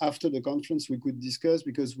after the conference, we could discuss,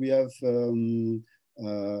 because we have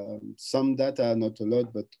some data, not a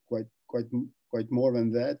lot, but quite more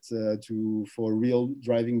than that, for real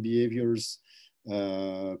driving behaviors,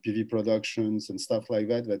 PV productions and stuff like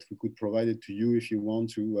that, that we could provide it to you if you want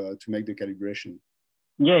to make the calibration.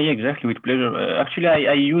 Yeah, exactly, with pleasure. Actually,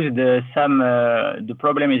 I used some. The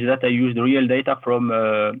problem is that I used real data from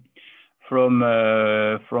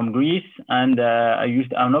Greece, and I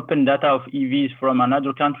used an open data of EVs from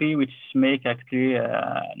another country, which make actually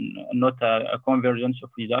not a convergence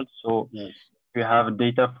of results. So yeah. if you have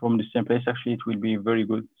data from the same place, actually it will be very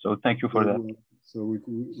good. So thank you for that. So we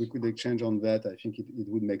could exchange on that. I think it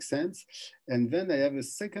would make sense. And then I have a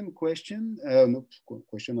second question,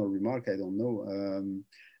 question or remark, I don't know,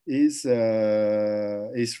 is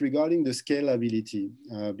regarding the scalability.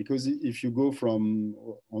 Because if you go from,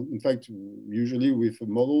 in fact, usually with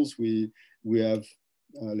models, we have,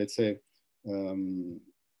 let's say, a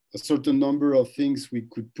certain number of things we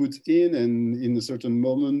could put in, and in a certain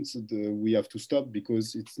moment, we have to stop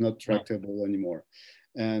because it's not tractable anymore.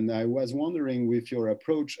 And I was wondering, with your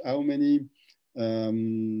approach, how many,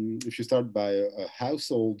 if you start by a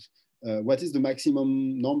household, what is the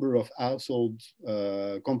maximum number of household,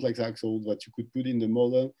 complex household that you could put in the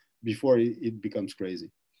model before it becomes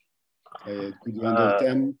crazy? Could you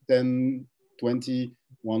handle 10, 20,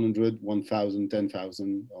 100, 1,000,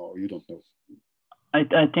 10,000, or you don't know?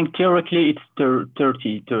 I think theoretically it's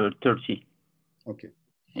 30. Okay.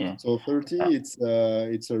 Yeah. So 30, it's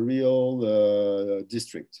a real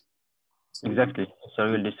district. So exactly, it's a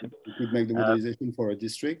real district. You could make the modelization for a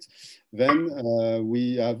district. Then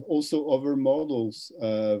we have also other models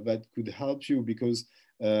that could help you, because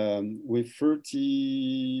with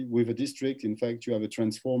a district, in fact, you have a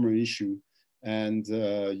transformer issue, and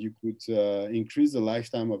you could increase the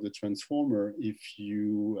lifetime of the transformer if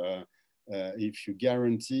you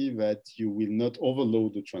guarantee that you will not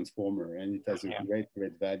overload the transformer, and it has a great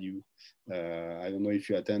value. I don't know if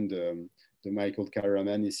you attend the Michael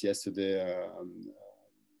Karamanis yesterday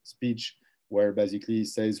speech, where basically he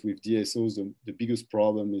says with DSOs, the biggest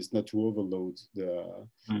problem is not to overload the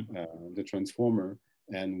transformer,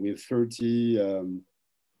 and with 30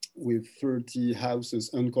 houses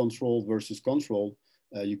uncontrolled versus controlled,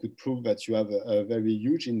 you could prove that you have a very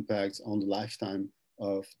huge impact on the lifetime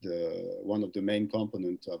of one of the main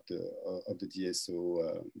components of the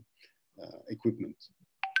DSO equipment.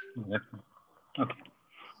 Okay.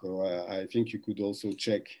 So I think you could also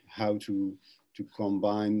check how to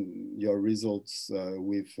combine your results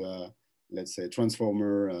with, let's say,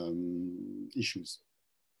 transformer issues.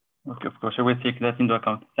 Okay, of course, I will take that into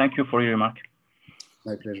account. Thank you for your remark.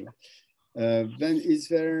 My pleasure. Then is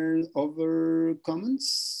there other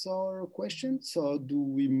comments or questions, or do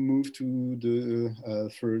we move to the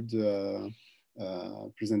third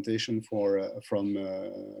presentation from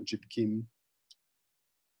Jip Kim?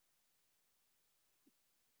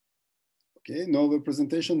 Okay, no other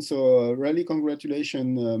presentation. So really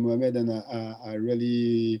congratulations, Mohamed, and I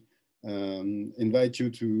really invite you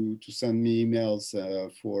to send me emails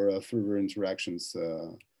for further interactions.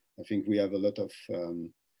 I think we have a lot of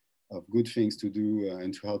good things to do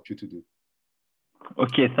and to help you to do.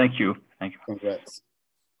 Okay, thank you. Thank you. Congrats.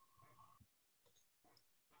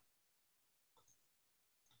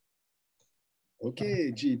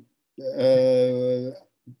 Okay, Jeep.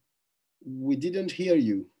 We didn't hear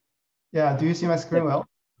you. Yeah, do you see my screen well?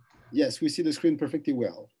 Yes, we see the screen perfectly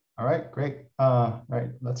well. All right, great.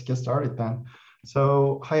 Right, let's get started then.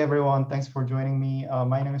 So, hi everyone, thanks for joining me.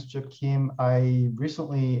 My name is Jip Kim. I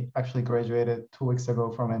recently actually graduated 2 weeks ago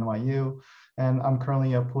from NYU, and I'm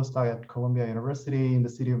currently a postdoc at Columbia University in the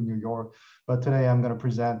city of New York. But today I'm going to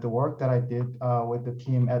present the work that I did with the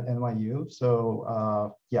team at NYU.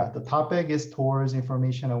 So yeah, the topic is towards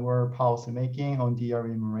information-aware policymaking on DR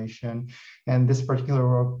remuneration. And this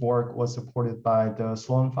particular work was supported by the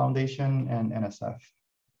Sloan Foundation and NSF.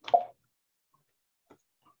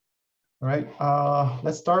 All right,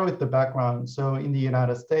 let's start with the background. So in the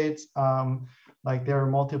United States, like there are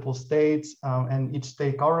multiple states, and each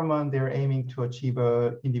state government, they're aiming to achieve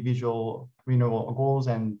individual renewable goals,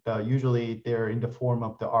 and usually they're in the form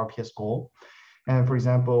of the RPS goal. And for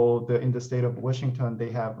example, in the state of Washington,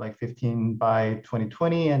 they have like 15 by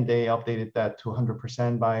 2020, and they updated that to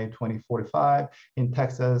 100% by 2045. In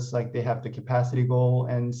Texas, like they have the capacity goal,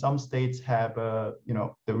 and some states have, you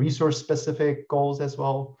know, the resource specific goals as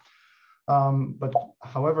well. But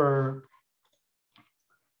however,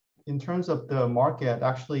 in terms of the market,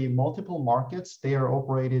 actually multiple markets, they are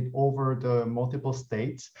operated over the multiple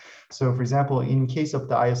states. So for example, in case of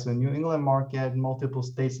the ISO New England market, multiple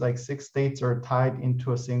states, like 6 states are tied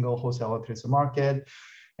into a single wholesale electricity market.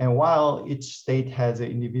 And while each state has an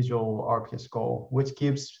individual RPS goal, which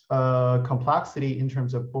gives complexity in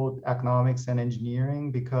terms of both economics and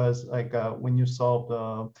engineering, because like when you solve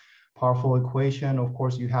the powerful equation, of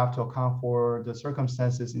course, you have to account for the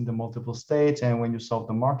circumstances in the multiple states. And when you solve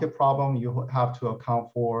the market problem, you have to account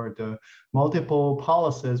for the multiple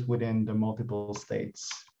policies within the multiple states.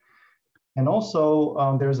 And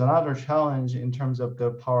also, there's another challenge in terms of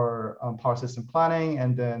the power system planning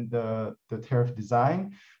and then the tariff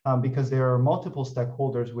design, because there are multiple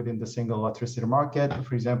stakeholders within the single electricity market.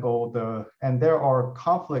 For example, and there are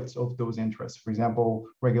conflicts of those interests. For example,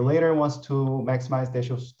 regulator wants to maximize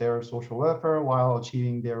their social welfare while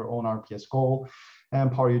achieving their own RPS goal. And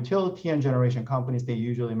power utility and generation companies, they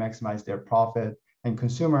usually maximize their profit. And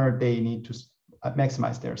consumer, they need to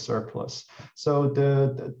maximize their surplus. So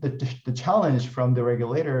the challenge from the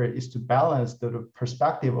regulator is to balance the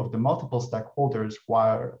perspective of the multiple stakeholders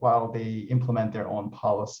while they implement their own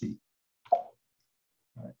policy.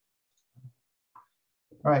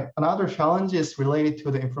 All right. Another challenge is related to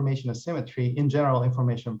the information asymmetry, in general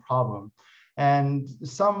information problem. And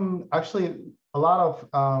a lot of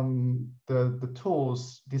the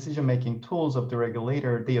tools, decision-making tools of the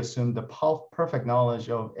regulator, they assume the perfect knowledge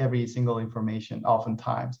of every single information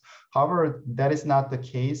oftentimes. However, that is not the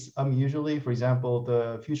case. Usually, for example,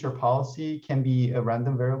 the future policy can be a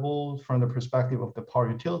random variable from the perspective of the power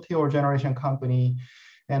utility or generation company.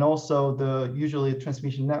 And also usually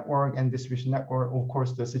transmission network and distribution network, of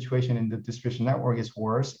course, the situation in the distribution network is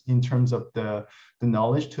worse in terms of the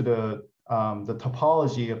knowledge to the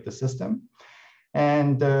topology of the system.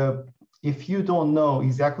 And if you don't know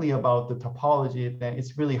exactly about the topology, then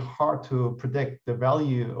it's really hard to predict the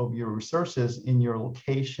value of your resources in your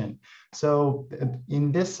location. So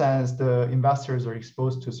in this sense, the investors are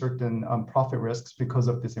exposed to certain profit risks because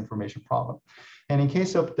of this information problem. And in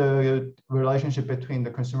case of the relationship between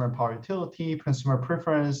the consumer and power utility, consumer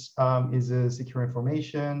preference is a secure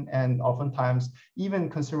information. And oftentimes, even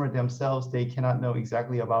consumer themselves, they cannot know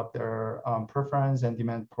exactly about their preference and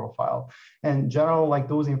demand profile. And general, like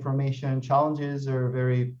those information challenges are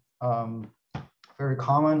very, very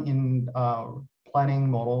common in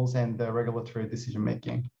planning models and the regulatory decision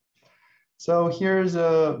making. So here's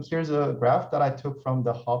a graph that I took from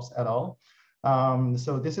the Hobbs et al.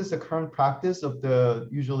 So this is the current practice of the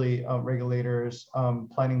usually regulators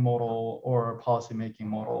planning model or policymaking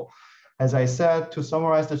model. As I said, to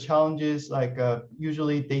summarize the challenges, like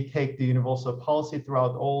usually they take the universal policy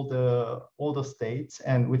throughout all the states,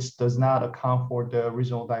 and which does not account for the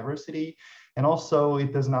regional diversity. And also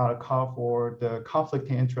it does not account for the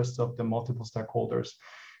conflicting interests of the multiple stakeholders.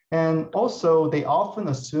 And also they often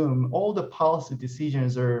assume all the policy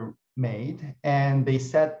decisions are made and they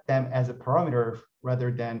set them as a parameter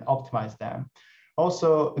rather than optimize them.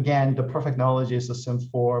 Also, again, the perfect knowledge is assumed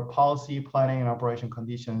for policy, planning, and operation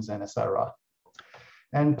conditions, and etc.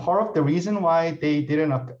 And part of the reason why they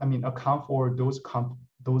didn't, account for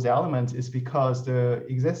those elements is because the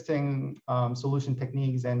existing solution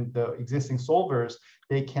techniques and the existing solvers,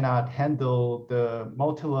 they cannot handle the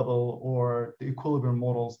multi-level or the equilibrium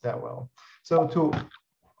models that well. So to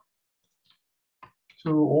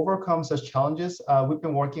overcome such challenges, we've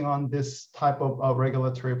been working on this type of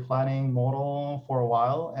regulatory planning model for a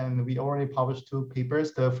while, and we already published 2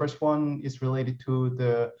 papers. The first one is related to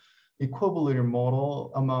the equilibrium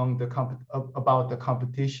model about the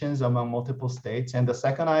competitions among multiple states, and the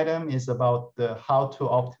second item is about how to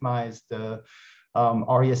optimize the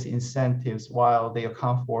RES incentives while they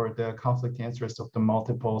account for the conflict interests of the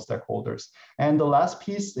multiple stakeholders. And the last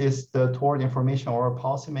piece is toward information-aware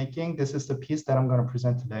policymaking. This is the piece that I'm going to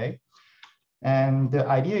present today. And the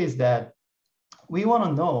idea is that we want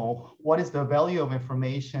to know what is the value of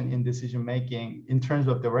information in decision-making in terms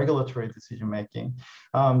of the regulatory decision-making.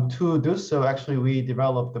 To do so, actually, we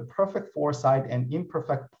developed the perfect foresight and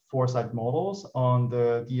imperfect foresight models on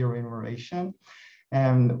the remuneration,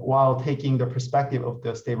 and while taking the perspective of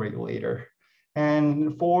the state regulator.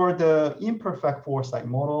 And for the imperfect foresight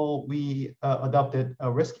model, we adopted a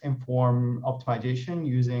risk-informed optimization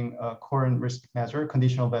using a current risk measure,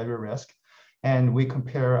 conditional value risk. And we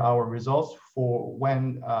compare our results for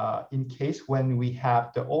when, in case when we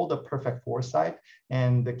have all the perfect foresight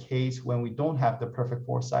and the case when we don't have the perfect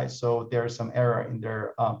foresight. So there's some error in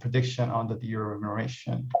their prediction on the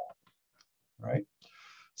remuneration, right?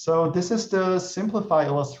 So this is the simplified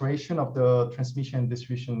illustration of the transmission and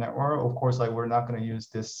distribution network. Of course, like we're not going to use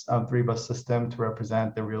this 3-bus system to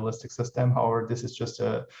represent the realistic system. However, this is just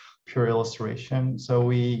a pure illustration. So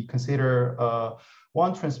we consider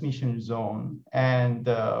one transmission zone and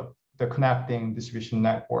the connecting distribution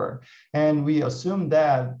network. And we assume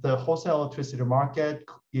that the wholesale electricity market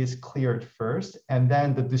is cleared first, and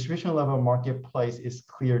then the distribution level marketplace is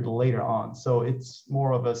cleared later on. So it's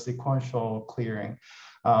more of a sequential clearing.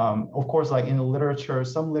 Of course, like in the literature,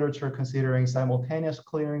 some literature considering simultaneous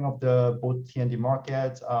clearing of the both T&D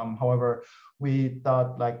markets. However, we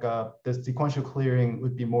thought like the sequential clearing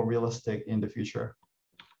would be more realistic in the future.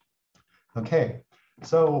 Okay.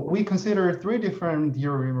 So we consider 3 different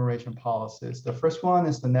remuneration policies. The first one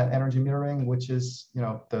is the net energy metering, which is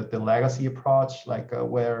the legacy approach, like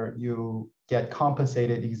where you get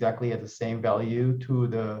compensated exactly at the same value to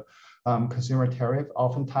the consumer tariff.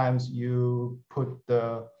 Oftentimes you put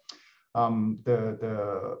the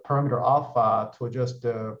parameter alpha to adjust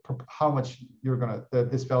how much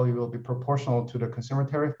this value will be proportional to the consumer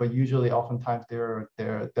tariff, but usually oftentimes the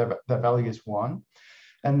value is 1.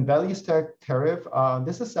 And value stack tariff,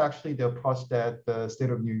 this is actually the approach that the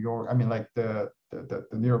state of New York, the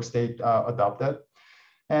New York State adopted.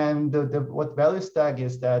 And what value stack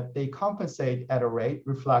is that they compensate at a rate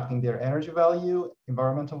reflecting their energy value,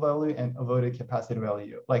 environmental value, and avoided capacity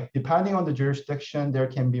value. Like depending on the jurisdiction, there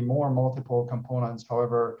can be multiple components.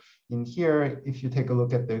 However, in here, if you take a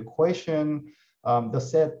look at the equation, the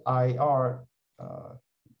set IR,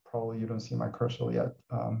 probably you don't see my cursor yet.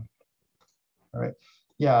 All right.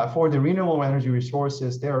 Yeah, for the renewable energy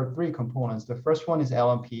resources, there are 3 components. The first one is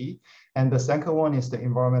LMP, and the second one is the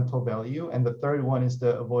environmental value, and the third one is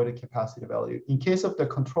the avoided capacity value. In case of the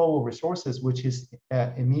controllable resources, which is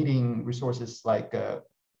emitting resources like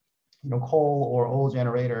coal or oil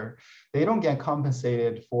generator, they don't get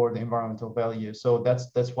compensated for the environmental value. So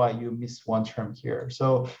that's why you miss one term here.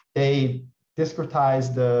 So they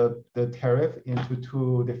discretize the tariff into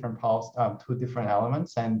 2 different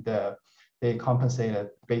elements, and they compensate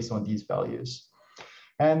it based on these values.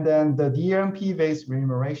 And then the DLMP-based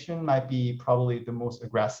remuneration might be probably the most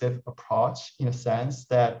aggressive approach in a sense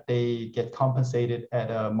that they get compensated at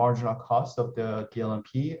a marginal cost of the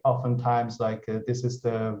DLMP. Oftentimes, like this is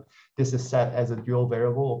set as a dual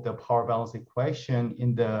variable of the power balance equation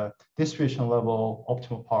in the distribution level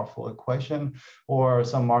optimal power flow equation, or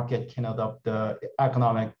some market can adopt the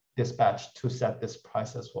economic dispatch to set this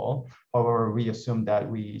price as well. However, we assume that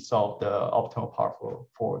we solve the optimal power flow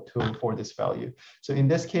for this value. So in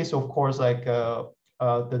this case, of course, like the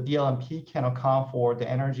DLMP can account for the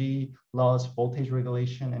energy loss, voltage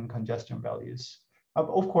regulation, and congestion values.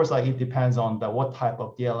 Of course, like it depends on what type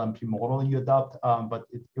of DLMP model you adopt, but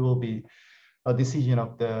it will be a decision of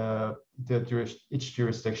each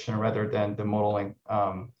jurisdiction rather than the modeling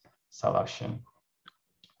selection.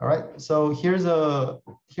 All right, so here's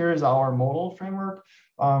our model framework.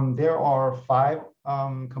 There are 5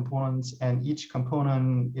 components, and each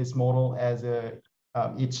component is modeled as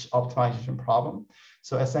each optimization problem.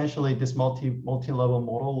 So essentially, this multi-level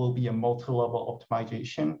model will be a multi-level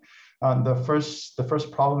optimization. The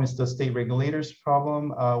first problem is the state regulators problem,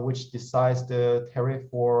 which decides the tariff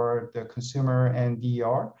for the consumer and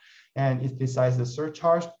DER, and it decides the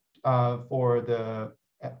surcharge for the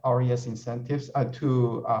RES incentives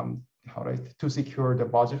to secure the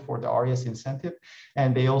budget for the RES incentive,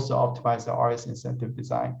 and they also optimize the RES incentive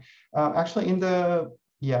design. Actually, in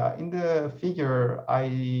the figure,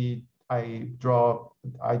 I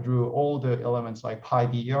drew all the elements like pi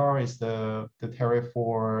DER is the tariff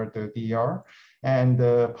for the DER, and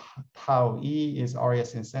the tau E is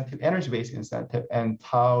RES incentive, energy-based incentive, and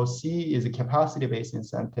tau C is a capacity-based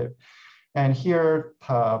incentive. And here,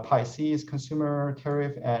 pi C is consumer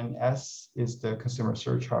tariff, and S is the consumer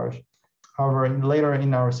surcharge. However, later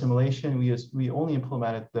in our simulation, we only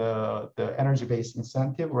implemented the energy-based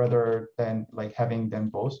incentive rather than like having them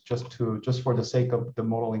both, just for the sake of the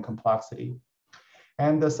modeling complexity.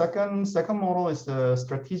 And the second model is the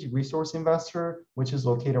strategic resource investor, which is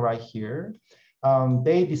located right here.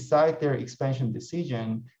 They decide their expansion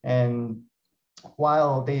decision, and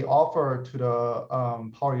while they offer to the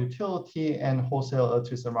power utility and wholesale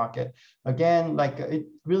electricity market. Again, like it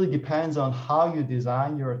really depends on how you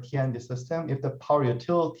design your T&D system. If the power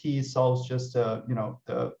utility solves just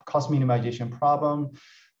the cost minimization problem,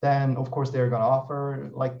 then of course they're going to offer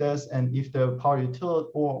like this. And if the power utility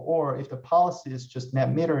or if the policy is just net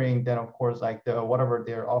metering, then of course like whatever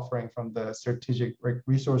they're offering from the strategic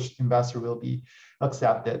resource investor will be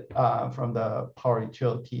accepted from the power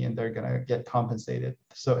utility, and they're going to get compensated.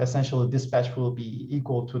 So essentially dispatch will be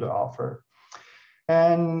equal to the offer.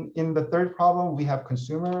 And in the third problem, we have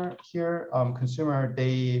consumer here. Consumer,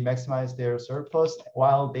 they maximize their surplus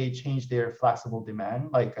while they change their flexible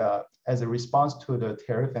demand, like as a response to the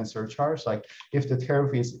tariff and surcharge. Like if the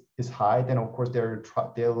tariff is high, then of course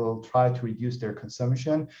they will try to reduce their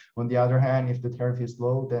consumption. On the other hand, if the tariff is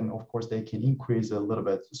low, then of course they can increase a little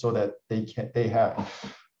bit so that they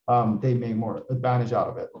make more advantage out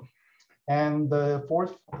of it. And the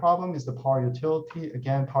fourth problem is the power utility.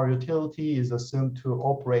 Again, power utility is assumed to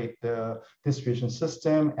operate the distribution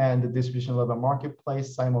system and the distribution level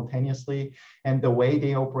marketplace simultaneously. And the way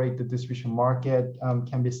they operate the distribution market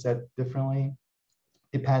can be set differently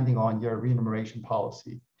depending on your remuneration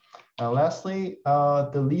policy. Lastly,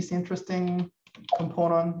 the least interesting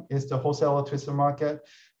component is the wholesale electricity market.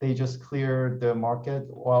 They just clear the market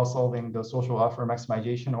while solving the social welfare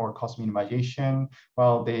maximization or cost minimization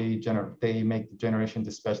while they make the generation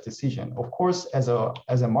dispatch decision. Of course, as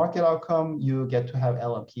a market outcome, you get to have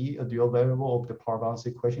LMP, a dual variable of the power balance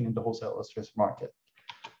equation in the wholesale electricity market.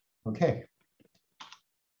 Okay.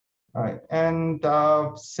 All right. And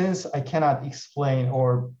since I cannot explain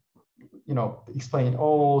or explain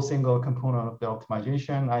all single component of the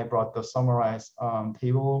optimization, I brought the summarized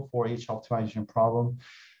table for each optimization problem.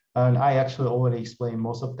 And I actually already explained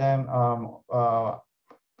most of them.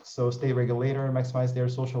 So state regulator maximize their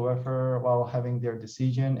social welfare while having their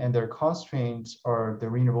decision, and their constraints are the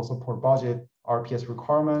renewable support budget, RPS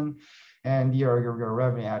requirement, and your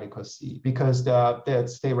revenue adequacy, because the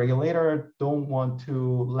state regulator don't want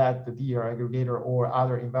to let the DR aggregator or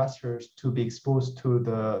other investors to be exposed to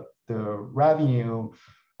the revenue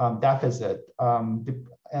deficit.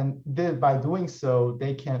 By doing so,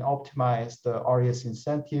 they can optimize the RES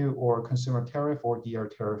incentive or consumer tariff or DR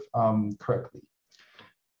tariff correctly.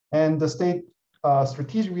 And the state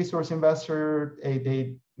strategic resource investor,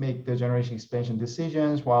 they make the generation expansion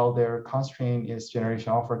decisions while their constraint is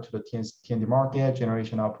generation offered to the T&D market,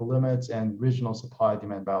 generation output limits, and regional supply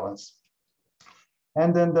demand balance.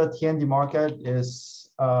 And then the T&D market is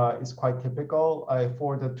quite typical.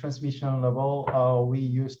 For the transmission level, we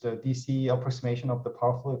use the DC approximation of the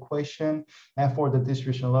power flow equation. And for the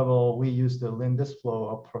distribution level, we use the Lindis flow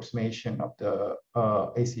approximation of the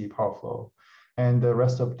AC power flow. And the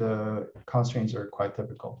rest of the constraints are quite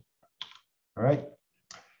typical. All right.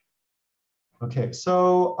 Okay,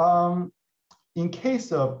 so in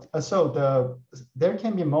case of, there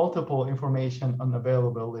can be multiple information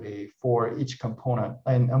unavailability for each component.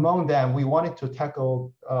 And among them, we wanted to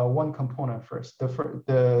tackle one component first.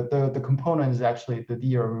 The component is actually the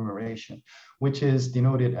DR remuneration, which is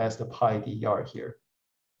denoted as the pi DR here.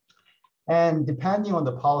 And depending on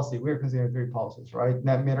the policy, we're considering three policies, right?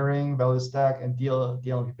 Net metering, value stack, and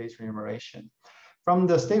DLMP-based remuneration. From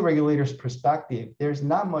the state regulator's perspective, there's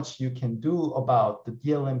not much you can do about the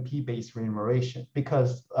DLMP-based remuneration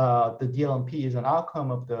because the DLMP is an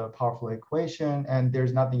outcome of the power flow equation, and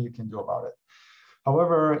there's nothing you can do about it.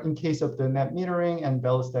 However, in case of the net metering and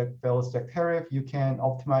value stack tariff, you can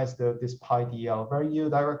optimize this pi DL value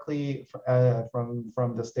directly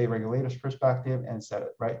from the state regulator's perspective and set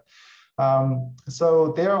it, right?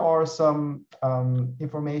 So there are some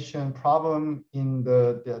information problem in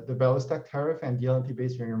the value stack tariff and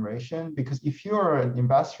DLMP-based remuneration, because if you're an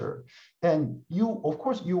investor, then of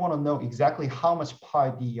course you want to know exactly how much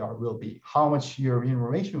pi DER will be, how much your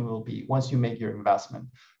remuneration will be once you make your investment.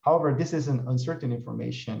 However, this is an uncertain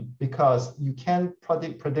information because you can't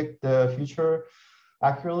predict the future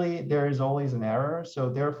accurately. There is always an error. So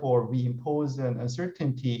therefore, we impose an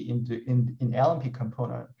uncertainty in LMP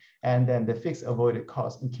component, and then the fixed avoided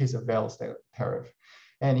cost in case of value stack tariff.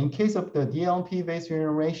 And in case of the DLMP-based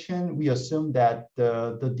remuneration, we assume that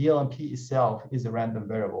the DLMP itself is a random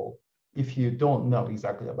variable if you don't know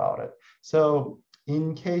exactly about it. So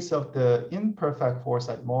in case of the imperfect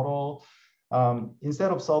foresight model,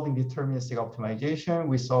 instead of solving deterministic optimization,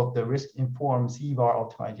 we solve the risk-informed C-bar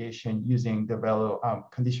optimization using the value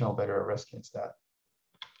conditional value risk instead.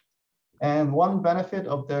 And one benefit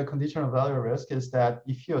of the conditional value risk is that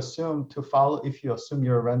if you assume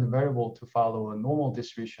your random variable to follow a normal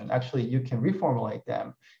distribution, actually you can reformulate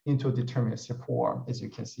them into a deterministic form, as you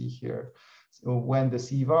can see here. So when the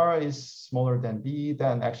C-var is smaller than B,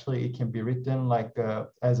 then actually it can be written like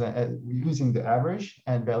using the average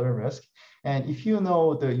and value risk. And if you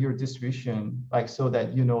know your distribution, like so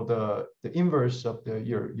that you know the inverse of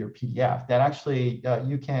your PDF, then actually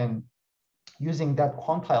you can, using that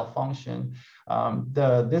quantile function,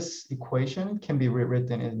 this equation can be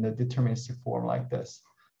rewritten in the deterministic form like this.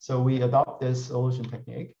 So we adopt this solution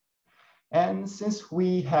technique. And since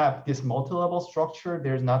we have this multi-level structure,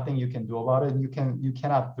 there's nothing you can do about it. You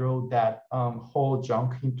cannot throw that whole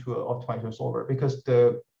junk into an optimization solver, because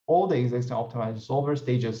all the existing optimization solvers,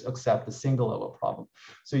 they just accept the single level problem.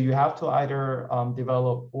 So you have to either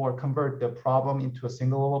develop or convert the problem into a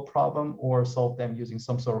single level problem, or solve them using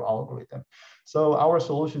some sort of algorithm. So our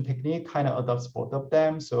solution technique kind of adopts both of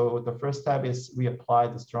them. So the first step is we apply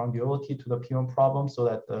the strong duality to the P1 problem so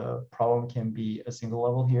that the problem can be a single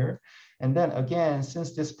level here. And then again,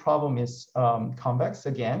 since this problem is convex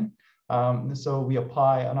again, so we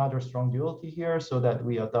apply another strong duality here so that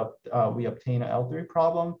we obtain an L3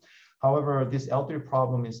 problem. However, this L3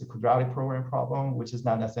 problem is a quadratic programming problem, which is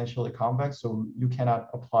not essentially convex. So you cannot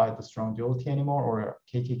apply the strong duality anymore or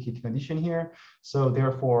KKKT condition here. So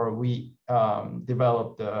therefore, we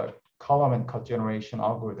developed the column and cut generation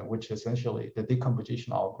algorithm, which is essentially the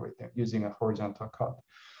decomposition algorithm using a horizontal cut.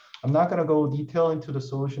 I'm not going to go detail into the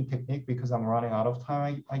solution technique because I'm running out of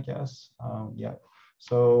time, I guess. Yeah.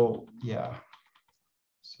 So yeah.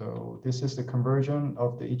 So this is the conversion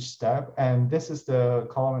of each step, and this is the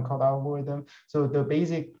column and cut algorithm. So the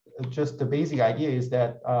basic idea is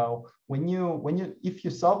that if you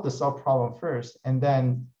solve the subproblem first, and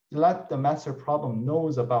then let the master problem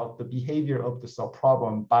knows about the behavior of the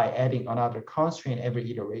subproblem by adding another constraint every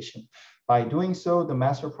iteration. By doing so, the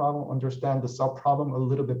master problem understands the subproblem a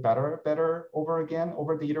little bit better over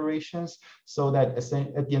the iterations, so that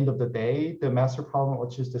at the end of the day, the master problem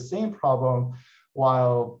achieves the same problem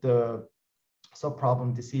while the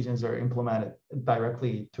subproblem decisions are implemented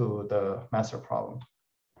directly to the master problem.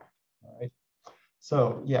 All right.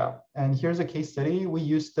 So yeah, and here's a case study. We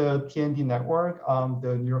used the TND network,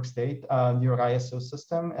 the New York State, New York ISO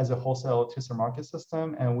system as a wholesale electricity market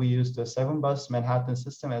system, and we used the 7-bus Manhattan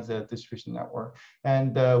system as a distribution network.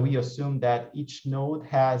 And we assume that each node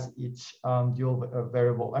has its dual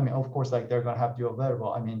variable. I mean, of course, like they're gonna have dual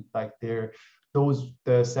variable. I mean, like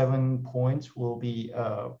the 7 points will be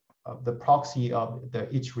the proxy of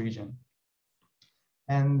each region.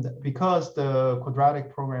 And because the quadratic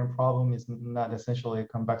programming problem is not essentially a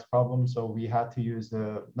convex problem, so we had to use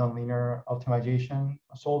the nonlinear optimization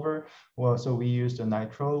solver. Well, so we used the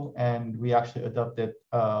Nitro, and we actually adopted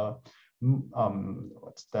the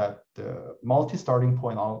multi-starting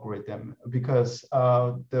point algorithm, because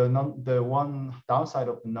the one downside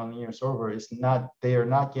of the nonlinear solver is they are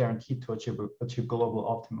not guaranteed to achieve global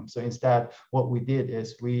optimum. So instead, what we did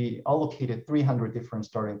is we allocated 300 different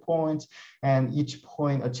starting points, and each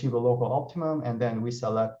point achieve a local optimum, and then we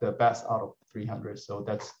select the best out of 300. So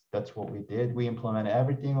that's what we did. We implemented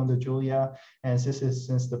everything on the Julia, and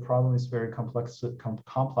since the problem is very complex,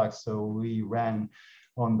 so we ran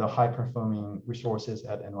on the high-performing resources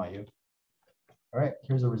at NYU. All right,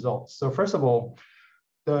 here's the results. So first of all,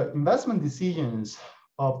 the investment decisions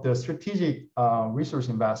of the strategic resource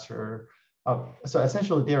investor, so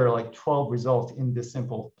essentially there are like 12 results in this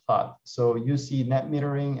simple plot. So you see net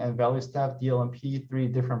metering and value step, DLMP, 3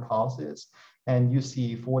 different policies. And you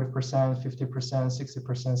see 40%, 50%,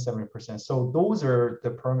 60%, 70%. So those are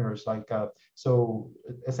the parameters. Like so,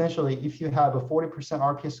 essentially, if you have a 40%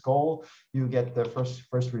 RPS goal, you get the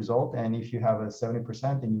first result, and if you have a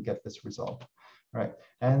 70%, then you get this result, right?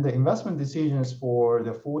 And the investment decisions for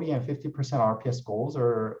the 40 and 50% RPS goals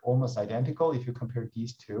are almost identical if you compare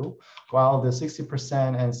these two, while the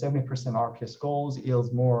 60% and 70% RPS goals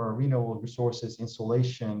yields more renewable resources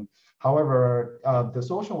installation. However, the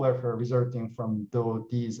social welfare resulting from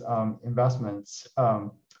these investments,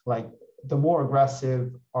 like the more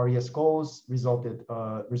aggressive RES goals resulted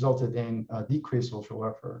in decreased social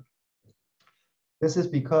welfare. This is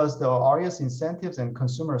because the RES incentives and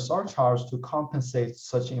consumer surcharge to compensate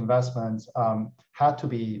such investments had to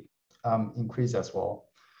be increased as well.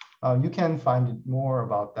 You can find more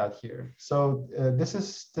about that here. So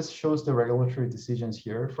this shows the regulatory decisions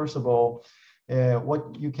here. First of all,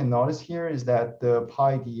 what you can notice here is that the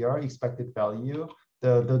pi DER expected value,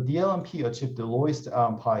 the DLMP achieved the lowest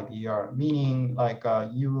pi DER, meaning like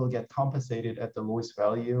you will get compensated at the lowest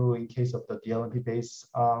value in case of the DLMP based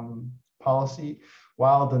policy,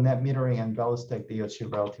 while the net metering and value stack, they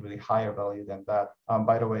achieve relatively higher value than that.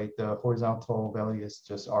 By the way, the horizontal value is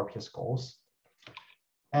just RPS goals.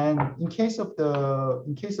 And in case of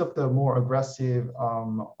the more aggressive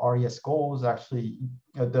RES goals, actually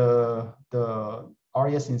the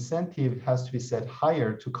RES incentive has to be set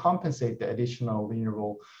higher to compensate the additional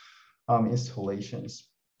renewable installations.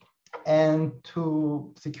 And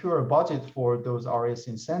to secure a budget for those RES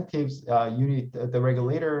incentives, the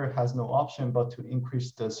regulator has no option but to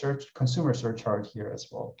increase the consumer surcharge here as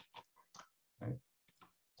well.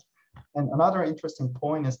 And another interesting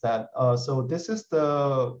point is that, so this is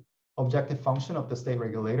the objective function of the state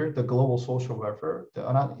regulator, the global social welfare.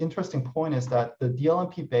 Another interesting point is that the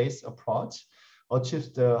DLMP-based approach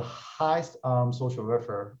achieves the highest social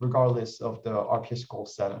welfare regardless of the RPS goal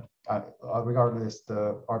set, regardless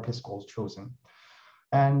the RPS goals chosen.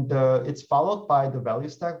 And it's followed by the value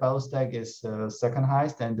stack. Value stack is second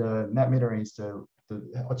highest, and the net metering is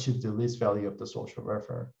achieves the least value of the social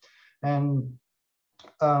welfare. And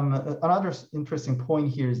another interesting point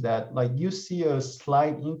here is that like you see a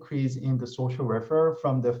slight increase in the social welfare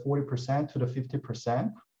from the 40% to the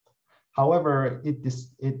 50%. However, it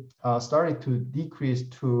started to decrease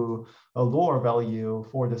to a lower value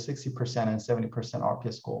for the 60% and 70%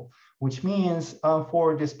 RPS goal, which means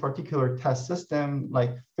for this particular test system,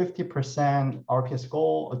 like 50% RPS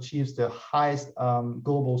goal achieves the highest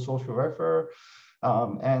global social welfare.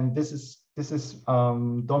 And this is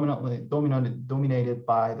dominated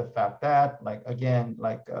by the fact that, like, again,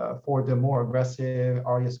 like for the more aggressive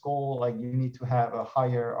RES goal, like you need to have a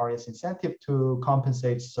higher RES incentive to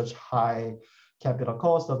compensate such high capital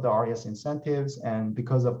cost of the RES incentives, and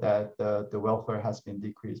because of that, the welfare has been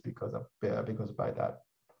decreased because by that.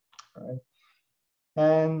 All right,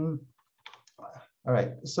 and all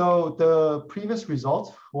right, so the previous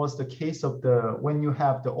result was the case of when you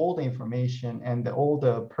have the old information and all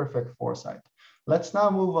the perfect foresight. Let's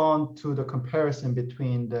now move on to the comparison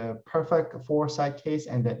between the perfect foresight case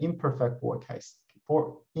and the imperfect foresight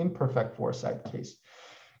case.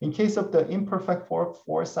 In case of the imperfect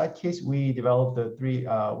foresight case, we developed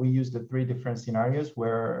we used the three different scenarios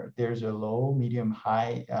where there's a low, medium,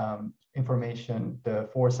 high information, the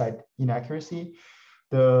foresight inaccuracy.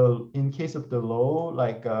 In case of the low,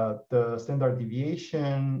 like the standard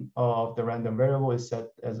deviation of the random variable is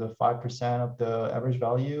set as a 5% of the average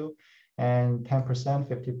value, and 10%,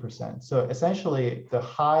 50%. So essentially, the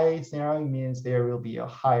high scenario means there will be a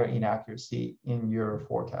higher inaccuracy in your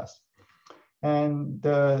forecast. And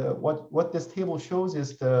what this table shows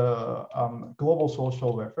is the global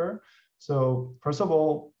social welfare. So first of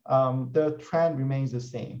all, the trend remains the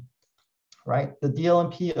same. Right, the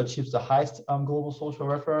DLMP achieves the highest global social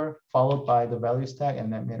welfare, followed by the value stack and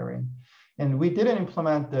net metering. And we didn't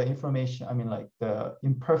implement the information, like the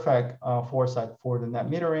imperfect foresight for the net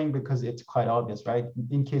metering because it's quite obvious, right?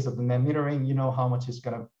 In case of the net metering, you know how much is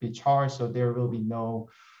going to be charged, so there will be no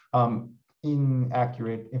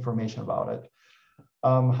inaccurate information about it.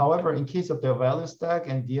 However, in case of the value stack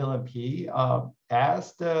and DLMP,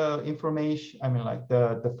 as the information,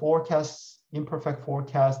 the forecast, imperfect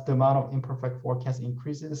forecast, the amount of imperfect forecast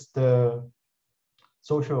increases, the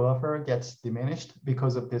social welfare gets diminished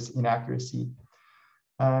because of this inaccuracy.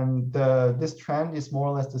 And this trend is more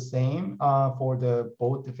or less the same for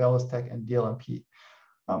both the value stack and DLMP.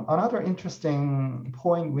 Another interesting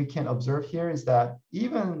point we can observe here is that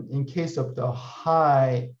even in case of the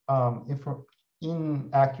high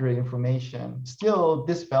inaccurate information, still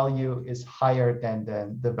this value is higher than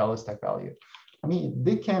the value stack value.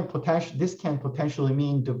 This can potentially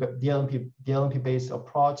mean the DLMP-based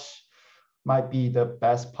approach might be the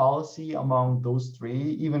best policy among those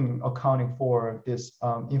three, even accounting for this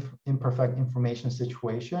imperfect information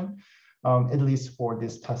situation, at least for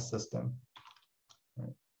this test system.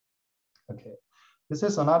 Right. Okay, this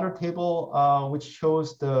is another table which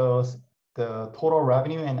shows the total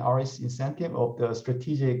revenue and RS incentive of the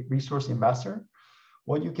strategic resource investor.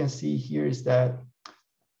 What you can see here is that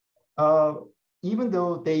even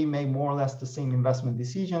though they make more or less the same investment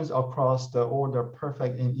decisions across all the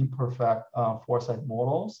perfect and imperfect foresight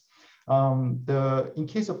models, in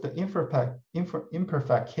case of the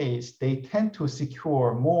imperfect case, they tend to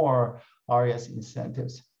secure more RES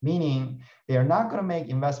incentives, meaning they are not going to make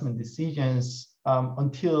investment decisions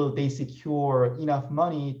until they secure enough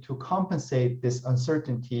money to compensate this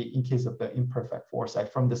uncertainty in case of the imperfect foresight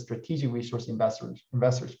from the strategic resource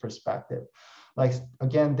investors perspective. Like,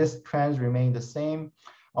 again, this trends remain the same,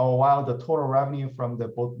 while the total revenue from the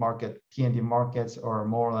both market, T&D markets, are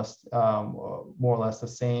more or less the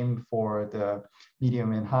same for the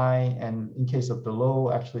medium and high. And in case of the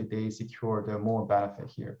low, actually they secure the more benefit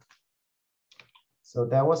here. So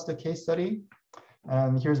that was the case study.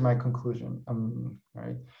 And here's my conclusion. All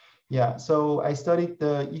right. Yeah, so I studied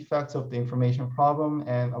the effects of the information problem,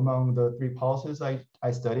 and among the three policies I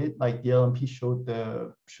studied, like DLMP showed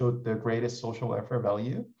the greatest social welfare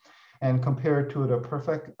value. And compared to the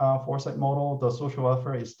perfect foresight model, the social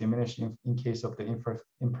welfare is diminished in case of the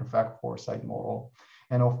imperfect foresight model.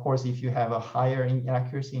 And of course, if you have a higher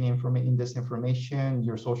inaccuracy in this information,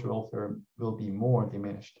 your social welfare will be more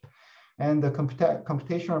diminished. And the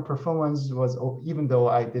computational performance was, even though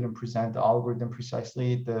I didn't present the algorithm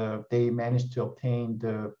precisely, they managed to obtain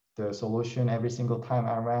the the solution every single time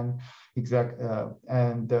I ran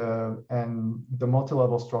and the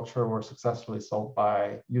multi-level structure were successfully solved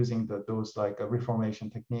by using those like reformation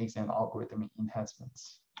techniques and algorithmic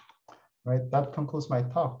enhancements. Right, that concludes my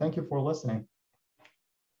talk. Thank you for listening.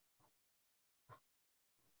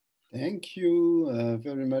 Thank you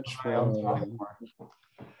very much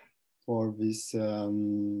for this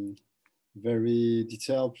very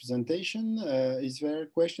detailed presentation. Is there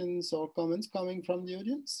questions or comments coming from the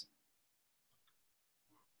audience?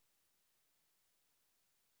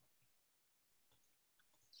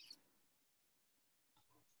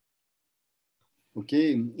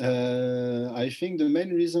 Okay, I think the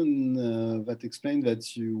main reason that explained that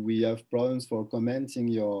we have problems for commenting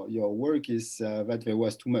your work is that there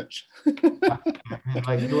was too much.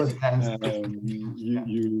 Like it was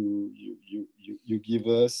you give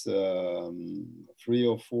us 3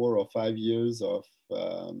 or 4 or 5 years of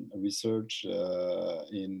research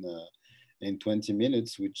in 20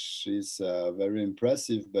 minutes, which is very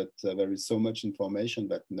impressive, but there is so much information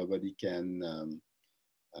that nobody can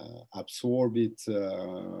absorb it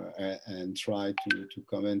and try to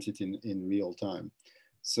comment it in real time.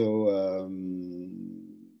 So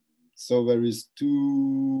so there is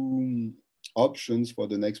 2 options for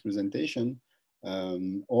the next presentation.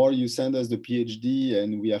 Or you send us the PhD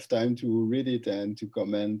and we have time to read it and to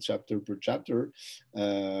comment chapter per chapter,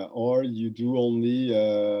 or you do only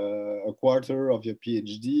a quarter of your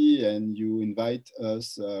PhD and you invite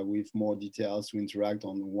us with more details to interact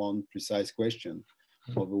on one precise question.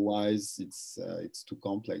 Otherwise, it's too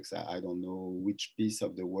complex. I don't know which piece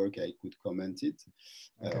of the work I could comment it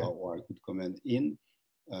or I could comment in.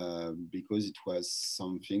 Because it was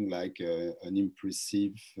something like an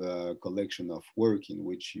impressive collection of work in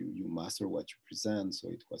which you master what you present. So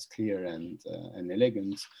it was clear and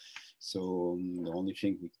elegant. So the only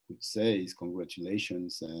thing we could say is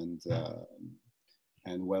congratulations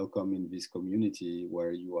and welcome in this community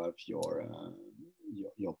where you have your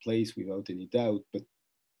place without any doubt. But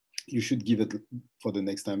you should give it, for the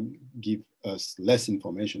next time, give us less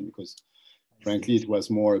information, because frankly, it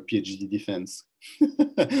was more a PhD defense.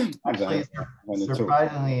 Actually,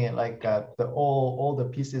 surprisingly, like all the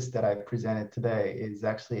pieces that I presented today is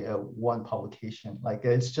actually one publication. Like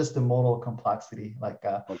it's just the modal complexity. Like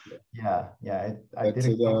okay.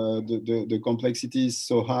 The complexity is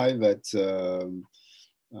so high that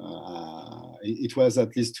it was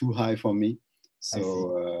at least too high for me.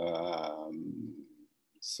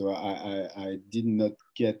 So I did not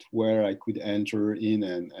get where I could enter in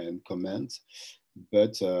and comment,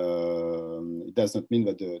 but it does not mean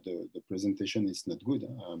that the presentation is not good.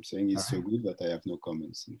 I'm saying it's so good that I have no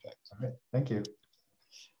comments, in fact. All right, thank you.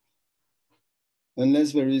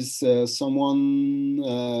 Unless there is someone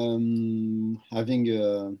having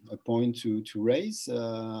a point to raise,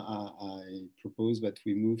 I propose that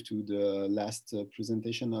we move to the last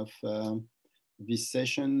presentation of this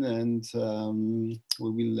session, and we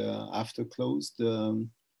will after close the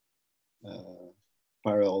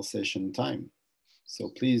parallel session time. So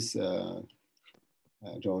please,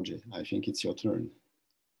 Georgie, I think it's your turn.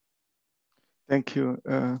 Thank you.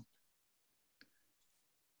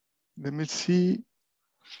 Let me see.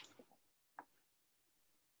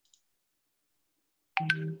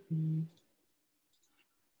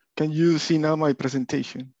 Can you see now my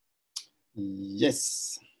presentation?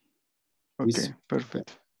 Yes. Okay,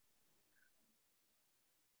 perfect.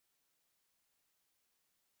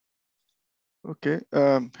 Okay,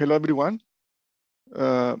 hello everyone.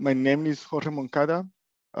 My name is Jorge Moncada.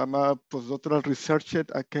 I'm a postdoctoral researcher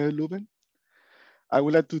at KU Leuven. I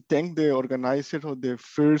would like to thank the organizer of the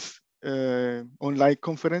first online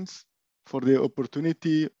conference for the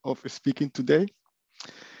opportunity of speaking today.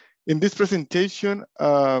 In this presentation,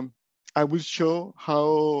 I will show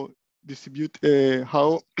how distribution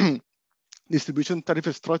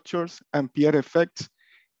tariff structures and PR effects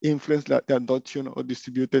influence the adoption of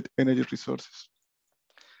distributed energy resources.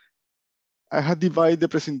 I have divided the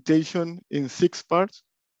presentation in 6 parts.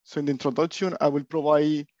 So in the introduction, I will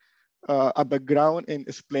provide a background and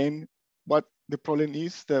explain what the problem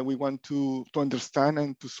is that we want to understand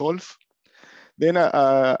and to solve. Then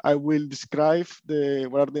I will describe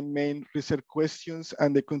what are the main research questions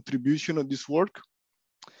and the contribution of this work.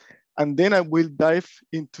 And then I will dive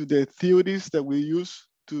into the theories that we use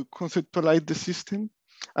to conceptualize the system,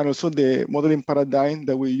 and also the modeling paradigm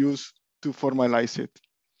that we use to formalize it.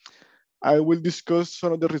 I will discuss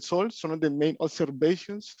some of the results, some of the main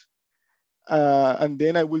observations, and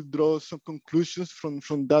then I will draw some conclusions from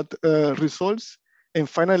that results. And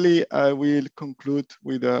finally, I will conclude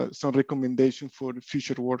with some recommendations for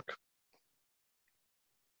future work.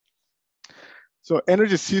 So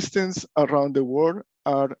energy systems around the world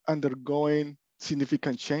are undergoing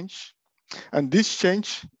significant change. And this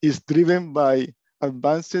change is driven by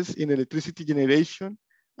advances in electricity generation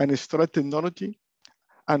and storage technology,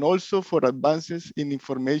 and also for advances in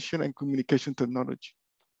information and communication technology.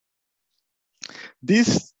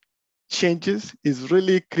 These changes is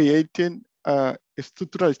really creating a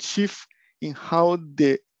structural shift in how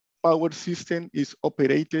the power system is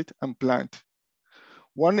operated and planned.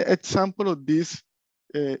 One example of this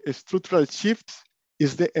structural shift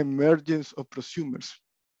is the emergence of prosumers.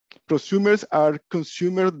 Prosumers are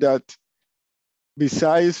consumers that,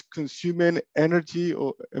 besides consuming energy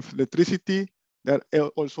or electricity, they're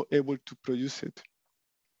also able to produce it.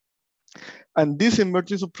 And this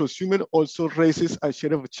emergence of prosumer also raises a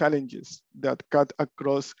share of challenges that cut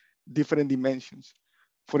across different dimensions.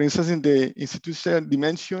 For instance, in the institutional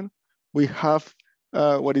dimension, we have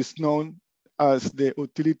what is known as the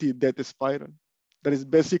utility debt spiral. That is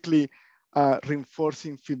basically a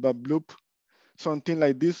reinforcing feedback loop, something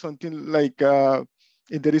like this, something like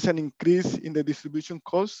if there is an increase in the distribution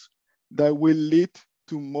costs, that will lead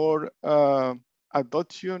to more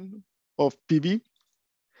adoption of PV.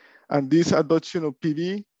 And this adoption of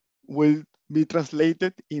PV will be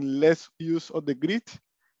translated in less use of the grid.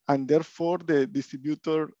 And therefore, the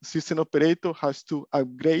distributor system operator has to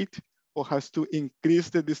upgrade or has to increase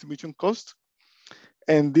the distribution cost.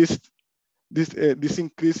 And this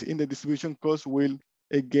increase in the distribution cost will,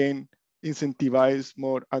 again, incentivize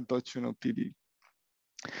more adoption of PV.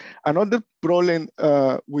 Another problem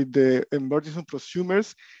with the emergence of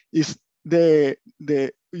prosumers is the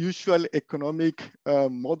usual economic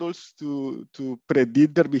models to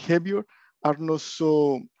predict their behavior are not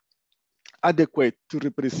so adequate to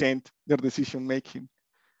represent their decision making.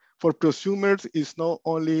 For prosumers, it's not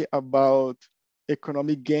only about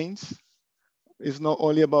economic gains, it's not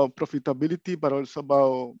only about profitability, but also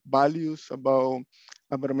about values, about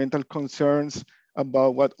environmental concerns,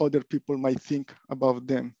 about what other people might think about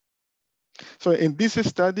them. So in this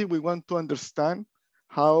study, we want to understand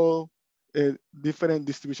how different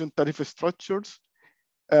distribution tariff structures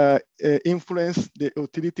influence the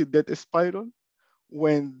utility debt spiral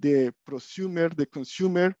when the prosumer, the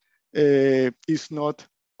consumer, is not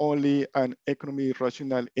only an economic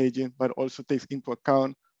rational agent, but also takes into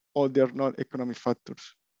account other non-economic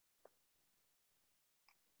factors.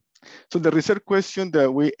 So the research question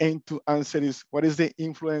that we aim to answer is, what is the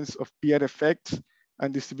influence of PR effects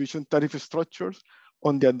and distribution tariff structures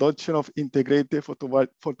on the adoption of integrated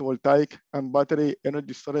photovoltaic and battery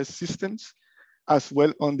energy storage systems, as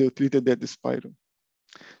well on the utility debt spiral?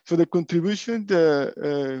 So the contribution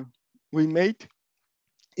that we made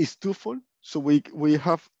is twofold. So we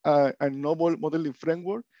have a novel modeling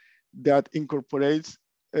framework that incorporates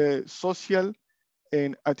social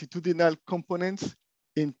and attitudinal components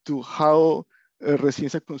into how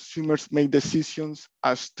residential consumers make decisions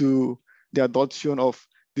as to the adoption of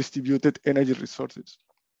distributed energy resources.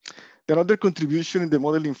 The other contribution in the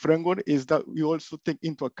modeling framework is that we also take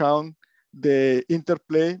into account the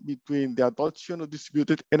interplay between the adoption of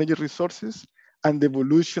distributed energy resources and the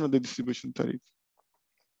evolution of the distribution tariff.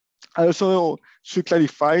 I also should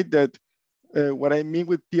clarify that what I mean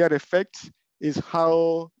with PR effects is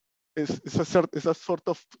how it's a sort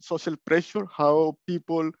of social pressure, how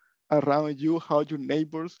people around you, how your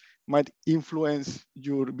neighbors might influence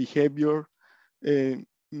your behavior in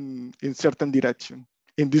certain direction.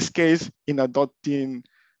 In this case, in adopting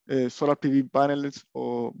solar PV panels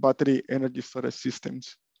or battery energy storage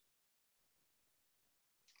systems.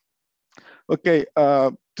 Okay,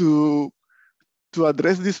 to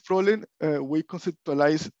address this problem, we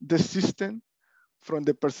conceptualize the system from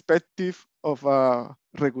the perspective of a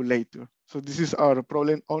regulator. So this is our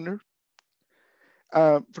problem owner.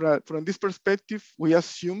 From this perspective, we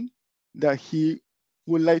assume that he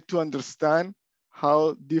would like to understand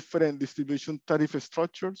how different distribution tariff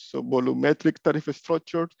structures, so volumetric tariff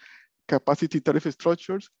structures, capacity tariff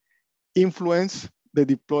structures, influence the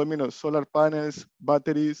deployment of solar panels,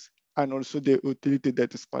 batteries, and also the utility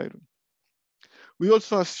debt spiral. We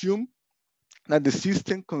also assume that the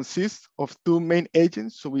system consists of two main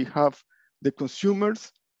agents. So we have the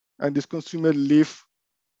consumers, and this consumer live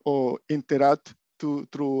or interact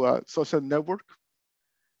through a social network.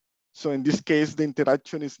 So in this case, the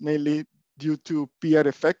interaction is mainly due to PR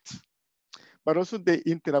effects, but also they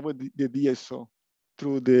interact with the DSO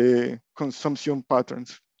through the consumption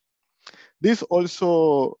patterns. These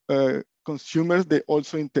also consumers, they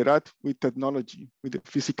also interact with technology, with the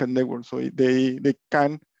physical network. So they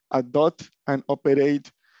can adopt and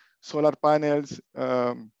operate solar panels,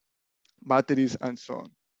 batteries, and so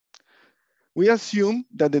on. We assume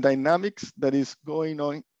that the dynamics that is going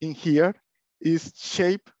on in here is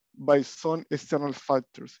shaped by some external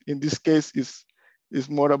factors. In this case, is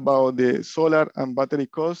more about the solar and battery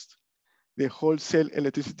cost, the wholesale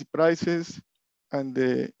electricity prices, and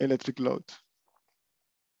the electric load.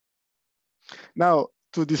 Now,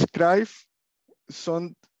 to describe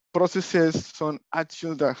some processes, some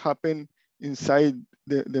actions that happen inside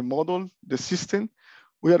the model, the system,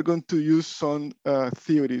 we are going to use some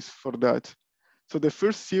theories for that. So the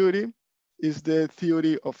first theory is the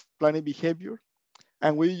theory of planning behavior.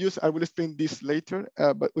 And we use, I will explain this later,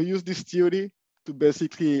 but we use this theory to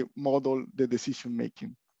basically model the decision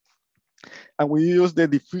making. And we use the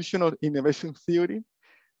diffusion of innovation theory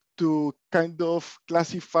to kind of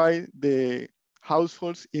classify the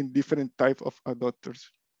households in different types of adopters.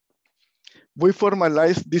 We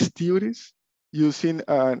formalize these theories using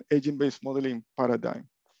an agent-based modeling paradigm.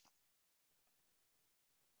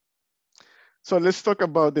 So let's talk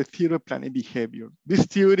about the theory of planning behavior. This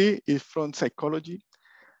theory is from psychology.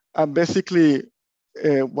 And basically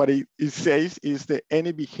what it says is that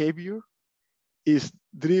any behavior is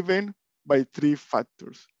driven by three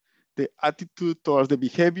factors: the attitude towards the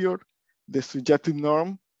behavior, the subjective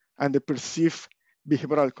norm, and the perceived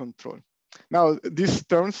behavioral control. Now, these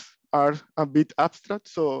terms are a bit abstract,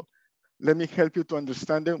 so let me help you to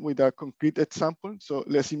understand them with a concrete example. So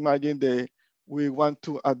let's imagine that we want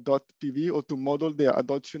to adopt PV or to model the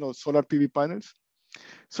adoption of solar PV panels.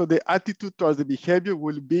 So the attitude towards the behavior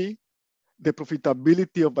will be the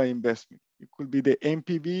profitability of my investment. It could be the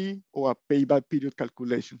NPV or a payback period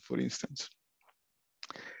calculation, for instance.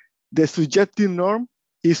 The subjective norm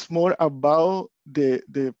is more about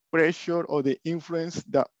the pressure or the influence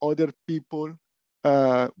that other people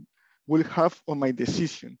will have on my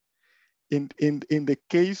decision. In the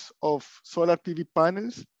case of solar PV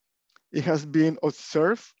panels, it has been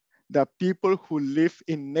observed that people who live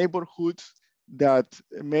in neighborhoods that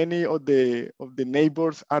many of the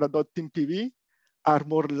neighbors are adopting PV are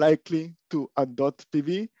more likely to adopt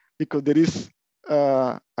PV because there is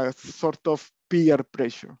a sort of peer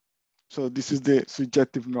pressure. So this is the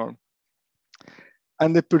subjective norm.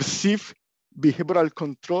 And the perceived behavioral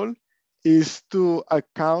control is to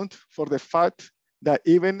account for the fact that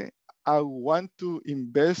even I want to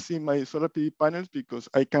invest in my solar PV panels because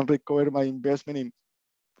I can recover my investment in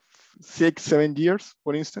 6-7 years,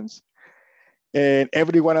 for instance. And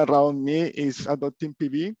everyone around me is adopting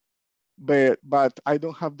PV, but I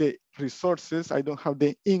don't have the resources, I don't have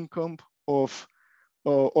the income of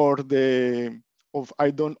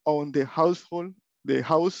I don't own the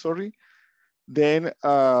house, sorry, then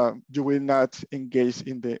you will not engage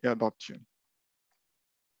in the adoption.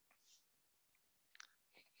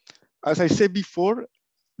 As I said before,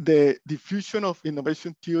 the diffusion of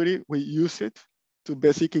innovation theory, we use it to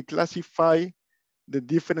basically classify the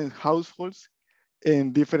different households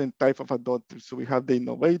and different type of adopters. So we have the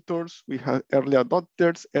innovators, we have early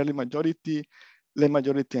adopters, early majority, late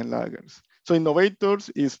majority, and laggers. So innovators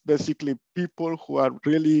is basically people who are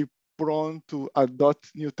really prone to adopt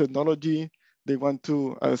new technology. They want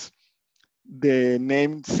to, as the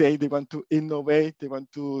name say, they want to innovate,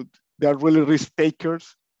 they are really risk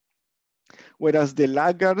takers. Whereas the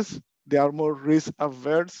laggards, they are more risk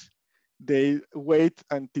averse. They wait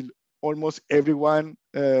until almost everyone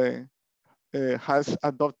has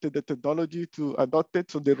adopted the technology to adopt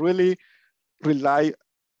it. So they really rely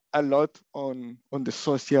a lot on the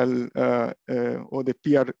social or the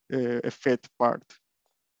peer effect part.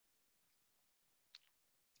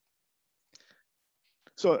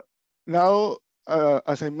 So now,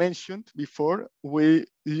 as I mentioned before, we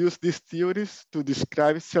use these theories to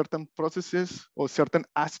describe certain processes or certain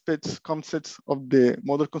aspects, concepts of the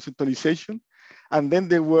model conceptualization, and then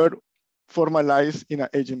they were formalized in an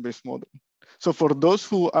agent-based model. So for those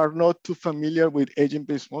who are not too familiar with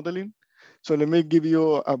agent-based modeling, so let me give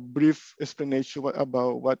you a brief explanation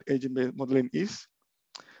about what agent-based modeling is.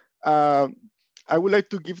 I would like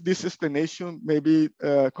to give this explanation, maybe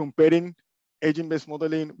comparing agent-based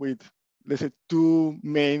modeling with, let's say, two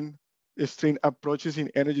main string approaches in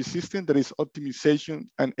energy system, that is optimization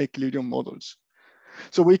and equilibrium models.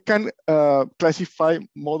 So we can classify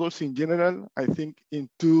models in general, I think, in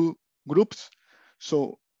two groups.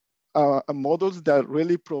 So models that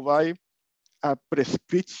really provide a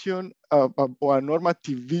prescription or a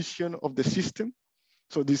normative vision of the system.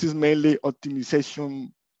 So this is mainly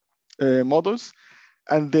optimization models.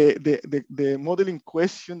 And the modeling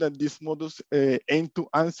question that these models aim to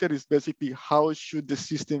answer is basically how should the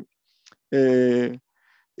system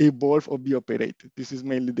evolve or be operated. This is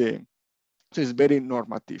mainly so it's very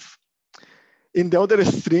normative. In the other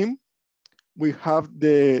extreme, we have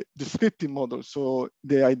the descriptive model. So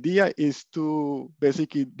the idea is to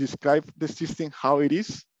basically describe the system how it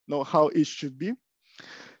is, not how it should be.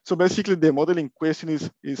 So basically the model in question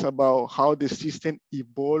is about how the system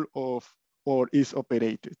evolved or is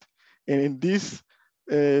operated. And in this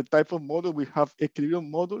type of model, we have equilibrium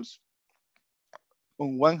models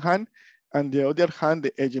on one hand, and the other hand,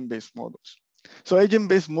 the agent-based models. So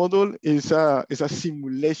agent-based model is a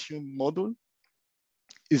simulation model.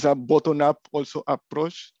 It's a bottom-up also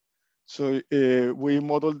approach. So we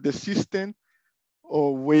model the system,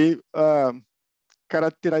 or we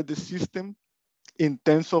characterize the system in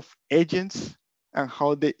terms of agents and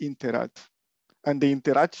how they interact. And the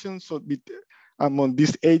interactions among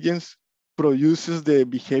these agents produces the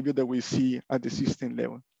behavior that we see at the system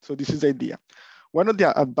level. So this is the idea. One of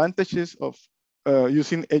the advantages of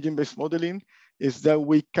using agent-based modeling is that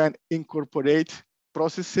we can incorporate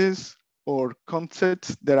processes or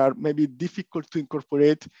concepts that are maybe difficult to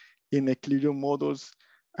incorporate in equilibrium models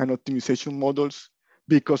and optimization models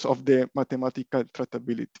because of the mathematical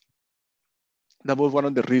tractability. That was one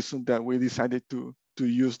of the reasons that we decided to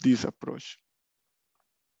use this approach.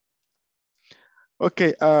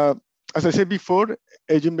 Okay, as I said before,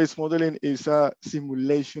 agent-based modeling is a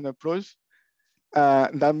simulation approach.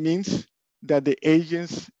 That means that the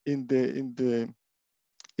agents in the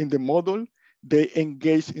model, they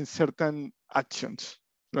engage in certain actions,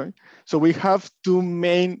 right? So we have two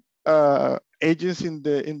main agents in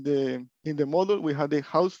the model. We have the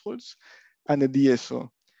households and the DSO.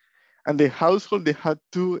 And the household, they have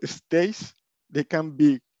two states. They can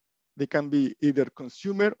be either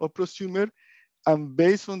consumer or prosumer, and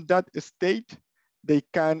based on that state, they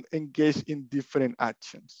can engage in different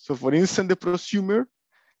actions. So for instance, the prosumer,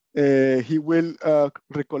 he will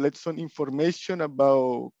recollect some information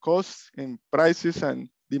about costs and prices and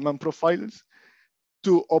demand profiles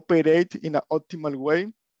to operate in an optimal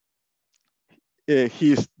way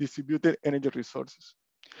his distributed energy resources.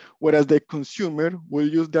 Whereas the consumer will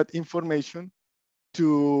use that information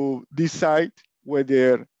to decide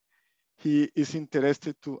whether he is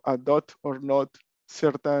interested to adopt or not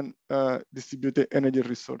certain distributed energy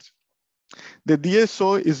resources. The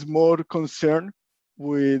DSO is more concerned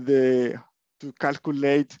with to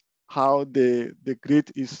calculate how the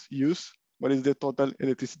grid is used, what is the total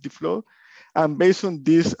electricity flow, and based on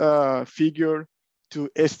this figure to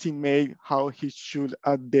estimate how he should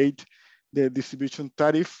update the distribution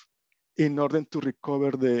tariff in order to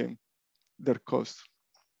recover their costs.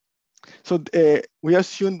 So we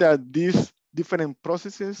assume that these different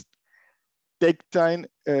processes take time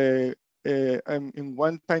in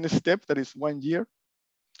one time step, that is 1 year.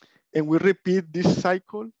 And we repeat this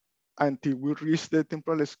cycle until we reach the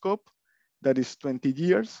temporal scope, that is 20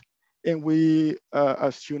 years. And we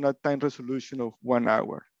assume a time resolution of 1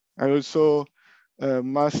 hour. I also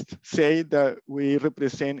must say that we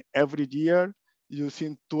represent every year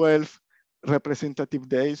using 12 representative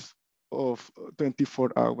days of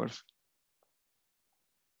 24 hours.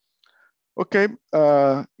 Okay,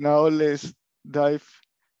 now let's dive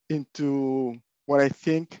into what I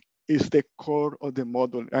think is the core of the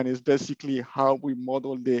model, and it's basically how we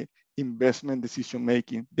model the investment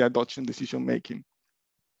decision-making, the adoption decision-making.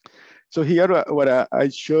 So here, what I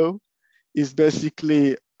show is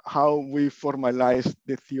basically how we formalize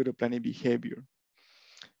the theory of planning behavior.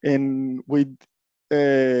 And we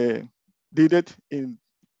did it in,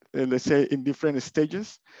 let's say, in different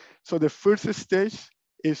stages. So the first stage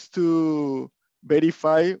is to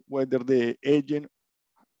verify whether the agent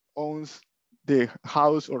owns the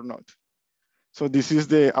house or not. So this is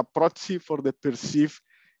the proxy for the perceived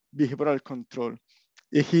behavioral control.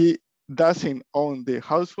 If he doesn't own the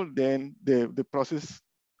household, then the process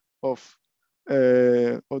of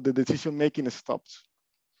the decision making stops.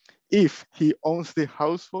 If he owns the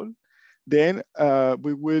household, then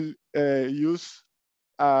we will use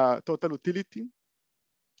total utility.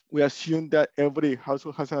 We assume that every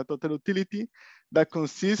household has a total utility that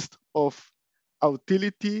consists of a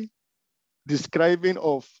utility describing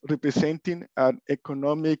of representing an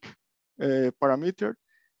economic parameter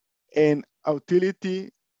and a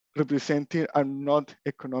utility representing a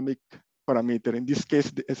non-economic parameter. In this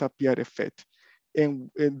case, the SRPR effect.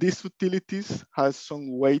 And these utilities has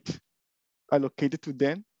some weight allocated to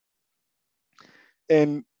them.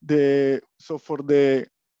 And so for the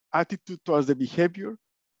attitude towards the behavior,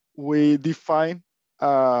 we define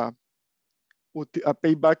a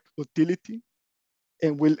payback utility,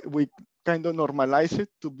 and we kind of normalize it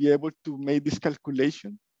to be able to make this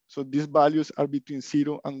calculation. So these values are between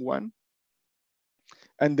 0 and 1.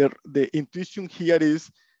 And the intuition here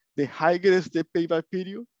is the higher is the payback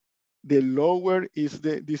period, the lower is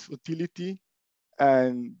this utility,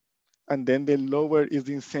 and then the lower is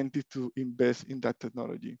the incentive to invest in that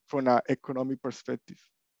technology from an economic perspective.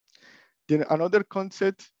 Then another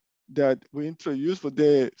concept that we introduced was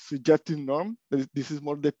the subjective norm. This is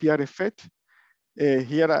more the PR effect.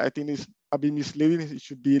 Here, I think it's a bit misleading. It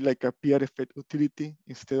should be like a PR effect utility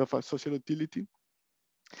instead of a social utility.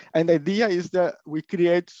 And the idea is that we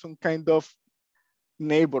create some kind of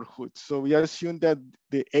neighborhood. So we assume that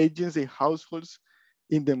the agents, the households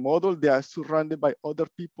in the model, they are surrounded by other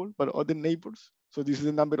people, by other neighbors. So this is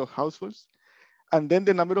the number of households. And then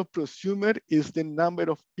the number of prosumer is the number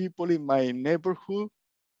of people in my neighborhood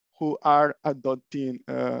who are adopting,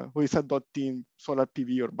 who is adopting solar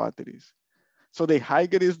PV or batteries. So the higher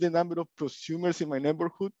is the number of prosumers in my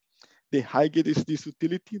neighborhood, the higher is this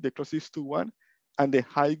utility, the closest to 1, and the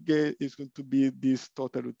higher is going to be this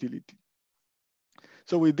total utility.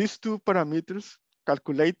 So with these two parameters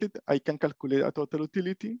calculated, I can calculate a total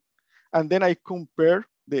utility. And then I compare,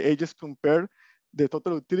 the agents compare the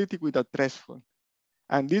total utility with a threshold.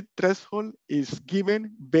 And this threshold is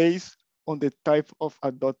given based on the type of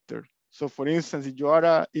adopter. So for instance, if you are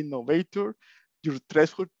an innovator, your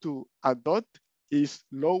threshold to adopt is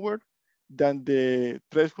lower than the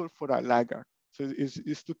threshold for a laggard. So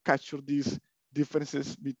it's to capture these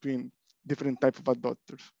differences between different types of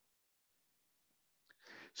adopters.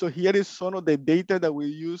 So here is some of the data that we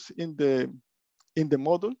use in the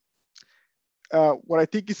model. What I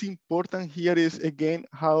think is important here is, again,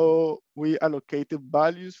 how we allocated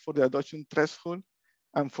values for the adoption threshold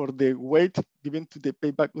and for the weight given to the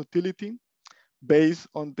payback utility based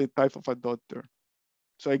on the type of adopter.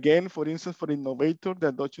 So again, for instance, for innovator, the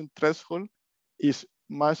adoption threshold is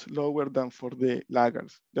much lower than for the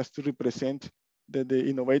laggards, just to represent that the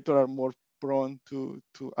innovator are more prone to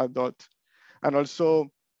adopt. And also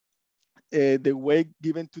the weight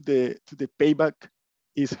given to the payback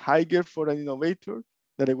is higher for an innovator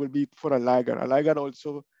than it will be for a laggard. A laggard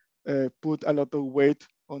also put a lot of weight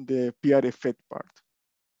on the PR effect part.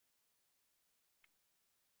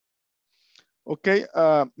 Okay,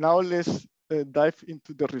 now let's dive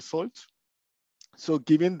into the results. So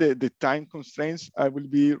given the time constraints, I will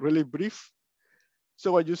be really brief.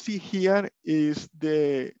 So what you see here is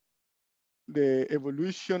the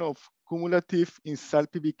evolution of cumulative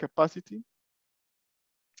installed PV capacity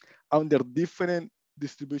under different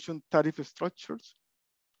distribution tariff structures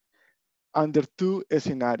under two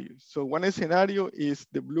scenarios. So one scenario is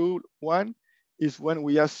the blue one, is when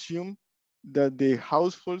we assume that the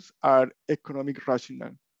households are economic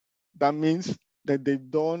rational. That means that they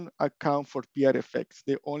don't account for PR effects.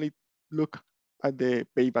 They only look at the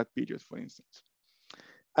payback period, for instance.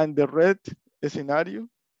 And the red scenario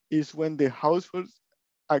is when the households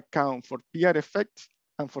account for PR effects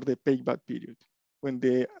and for the payback period, when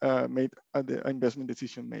they made the investment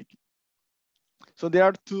decision making. So there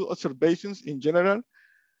are two observations in general.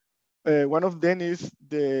 One of them is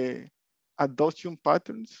the adoption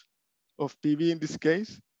patterns of PV in this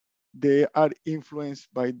case. They are influenced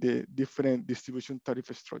by the different distribution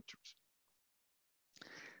tariff structures.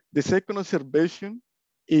 The second observation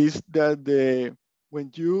is that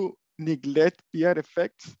when you neglect PR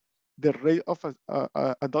effects, the rate of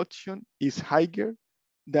adoption is higher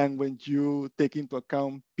than when you take into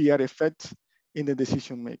account PR effects in the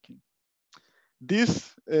decision making.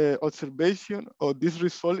 This observation or this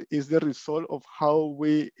result is the result of how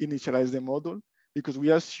we initialize the model, because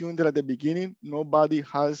we assume that at the beginning, nobody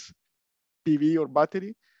has PV or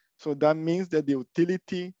battery. So that means that the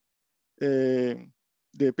utility, the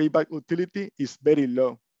payback utility is very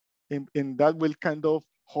low. And that will kind of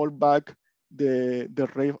hold back the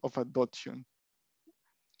rate of adoption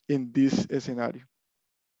in this scenario.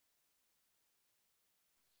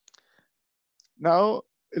 Now,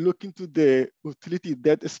 look into the utility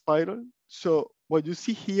debt spiral. So what you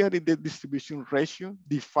see here in the distribution ratio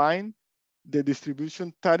define the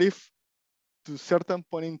distribution tariff to a certain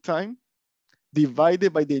point in time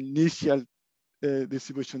divided by the initial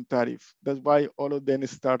distribution tariff. That's why all of them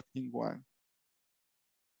start in 1.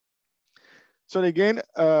 So again,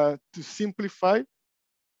 to simplify,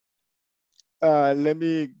 let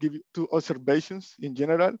me give you 2 observations in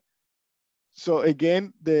general. So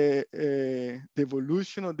again, the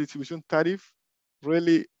evolution of distribution tariff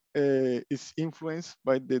really is influenced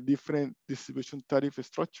by the different distribution tariff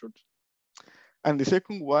structures. And the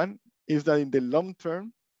second one is that in the long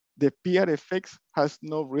term, the PR effects has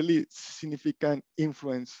no really significant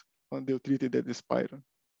influence on the utility debt spiral,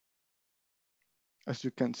 as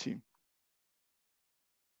you can see.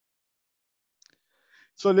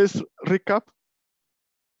 So let's recap.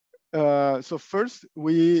 So first,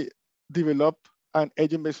 we developed an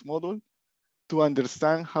agent-based model to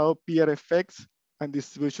understand how peer effects and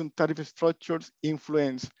distribution tariff structures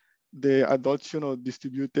influence the adoption of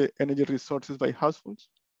distributed energy resources by households.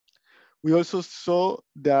 We also saw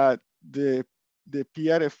that the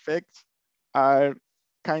peer effects are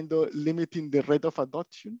kind of limiting the rate of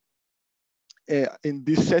adoption in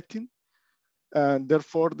this setting. And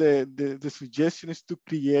therefore, the suggestion is to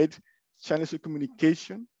create channels of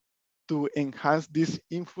communication to enhance this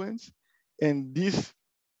influence. And this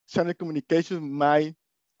channel communication might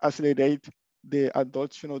accelerate the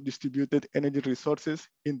adoption of distributed energy resources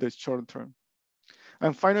in the short term.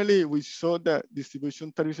 And finally, we saw that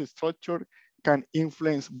distribution tariff structure can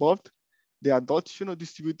influence both the adoption of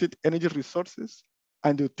distributed energy resources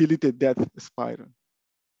and the utility debt spiral.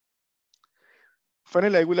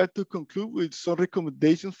 Finally, I would like to conclude with some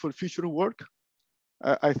recommendations for future work.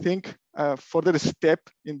 I think a further step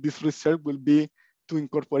in this research will be to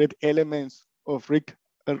incorporate elements of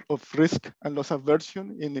risk and loss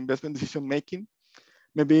aversion in investment decision making,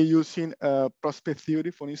 maybe using prospect theory,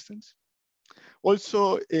 for instance.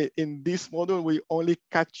 Also, in this model, we only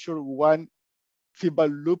capture one feedback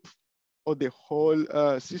loop of the whole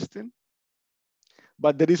system,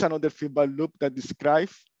 but there is another feedback loop that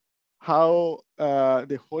describes how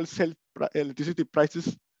the wholesale electricity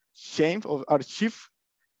prices change or are shift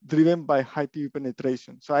driven by high PV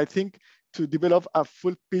penetration. So I think to develop a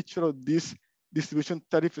full picture of this distribution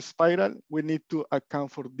tariff spiral, we need to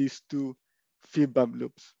account for these two feedback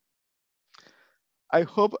loops. I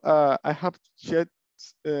hope I have shed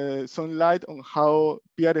some light on how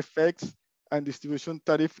peer effects and distribution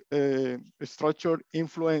tariff structure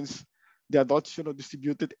influence the adoption of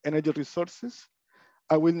distributed energy resources.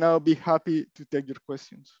 I will now be happy to take your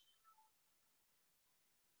questions.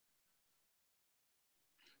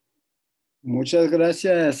 Muchas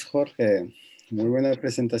gracias, Jorge. Muy buena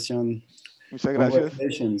presentación. Muchas gracias.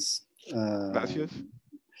 Congratulations. Gracias.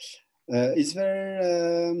 Is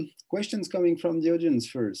there questions coming from the audience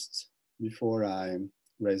first, before I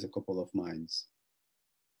raise a couple of minds?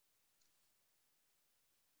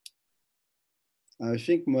 I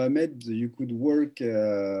think, Mohamed, you could work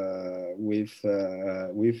with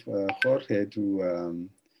Jorge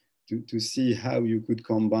to see how you could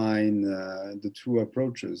combine the two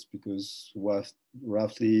approaches, because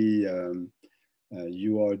roughly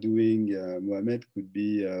you are doing, Mohamed, could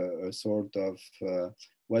be a sort of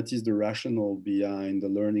what is the rationale behind the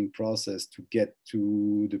learning process to get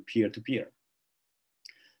to the peer-to-peer?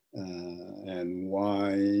 And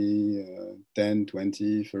why 10,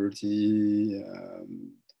 20, 30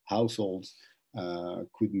 households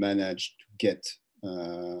could manage to get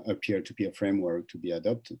a peer-to-peer framework to be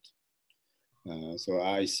adopted. So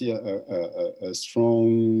I see a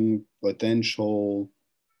strong potential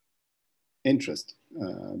interest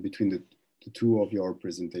between the two of your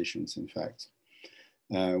presentations, in fact,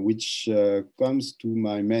 which comes to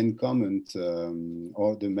my main comment,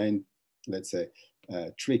 or the main, let's say,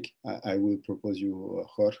 trick I will propose you,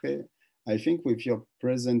 Jorge. I think with your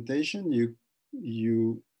presentation,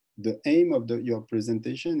 the aim of your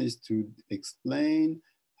presentation is to explain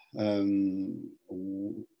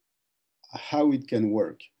how it can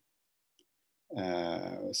work.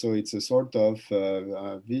 So it's a sort of,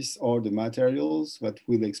 these are the materials that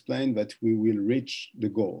will explain that we will reach the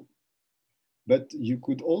goal. But you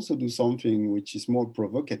could also do something which is more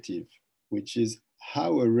provocative, which is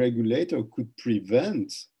how a regulator could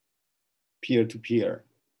prevent peer-to-peer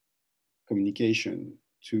communication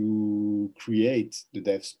to create the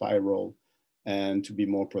death spiral and to be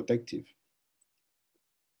more protective,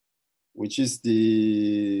 which is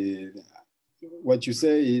what you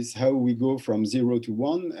say is how we go from 0 to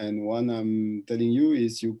 1. And what I'm telling you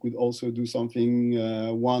is you could also do something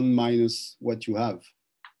 1 minus what you have.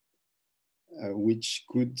 Which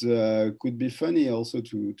could be funny also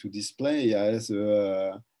to display as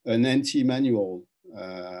an anti-manual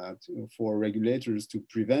for regulators to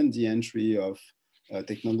prevent the entry of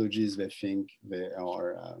technologies they think they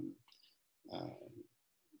are,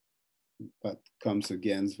 but comes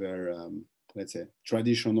against their, let's say,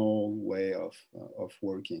 traditional way of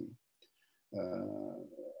working.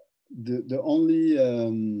 The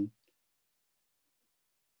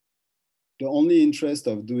only interest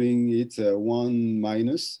of doing it 1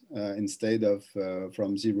 minus instead of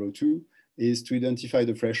from 0 to is to identify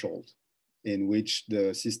the threshold in which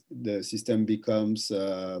the system becomes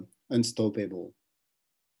unstoppable.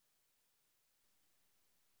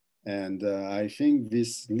 And I think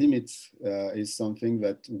this limit is something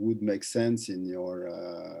that would make sense in your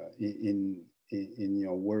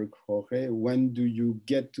work, Jorge. When do you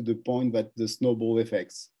get to the point that the snowball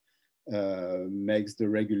effects makes the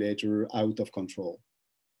regulator out of control.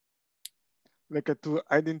 Like to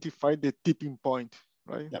identify the tipping point,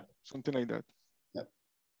 right? Yep. Something like that. Yep.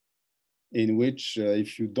 In which,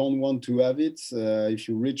 if you don't want to have it, if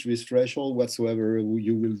you reach this threshold whatsoever,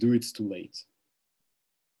 you will do it's too late.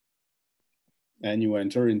 And you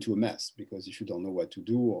enter into a mess, because if you don't know what to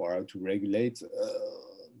do or how to regulate,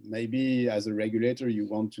 maybe as a regulator, you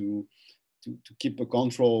want to keep a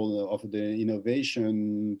control of the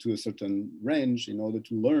innovation to a certain range in order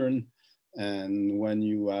to learn. And when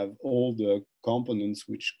you have all the components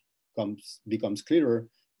which becomes clearer,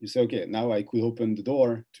 you say, okay, now I could open the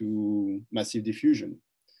door to massive diffusion.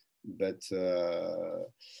 But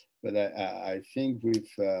I think with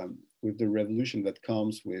the revolution that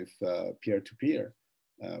comes with peer-to-peer,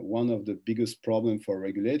 one of the biggest problems for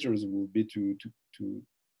regulators will be to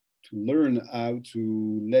learn how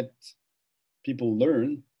to let people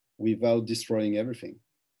learn without destroying everything.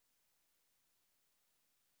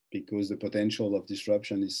 Because the potential of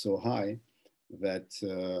disruption is so high that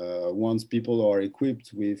once people are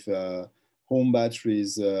equipped with home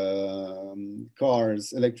batteries,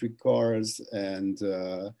 cars, electric cars, and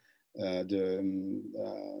the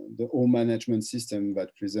home management system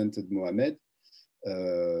that presented Mohamed,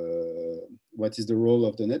 what is the role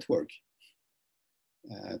of the network?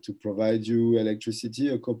 To provide you electricity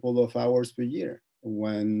a couple of hours per year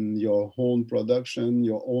when your own production,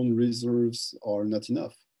 your own reserves are not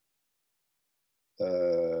enough.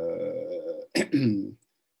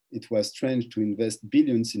 It was strange to invest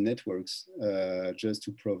billions in networks just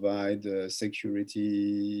to provide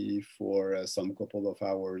security for some couple of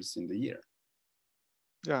hours in the year.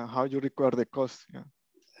 Yeah, how you require the cost. Yeah.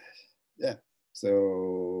 Yeah.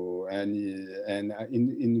 So and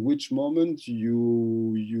in which moment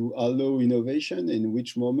you allow innovation, in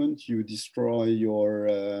which moment you destroy your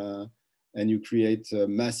and you create a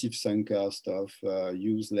massive sunk cost of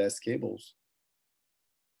useless cables.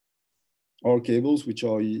 Or cables which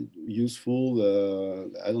are useful,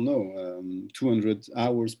 I don't know, 200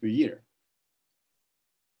 hours per year.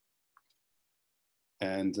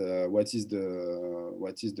 And what is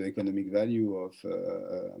the economic value of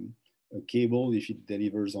a cable if it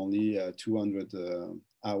delivers only 200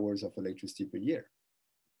 hours of electricity per year?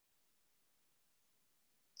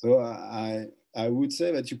 So I would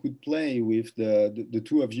say that you could play with the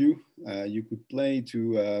two of you. You could play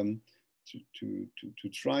to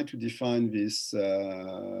try to define this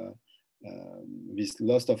this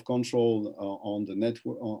loss of control on the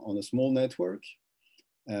network, on a small network,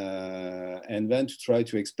 and then to try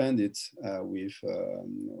to expand it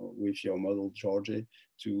with your model, Georgie,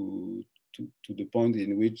 to the point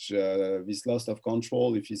in which this loss of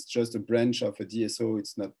control, if it's just a branch of a DSO,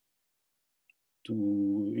 it's not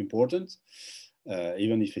too important,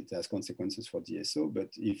 even if it has consequences for DSO.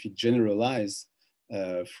 But if it generalizes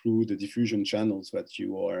through the diffusion channels that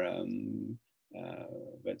you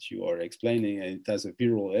are explaining, and it has a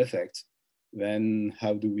viral effect, then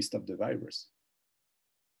how do we stop the virus?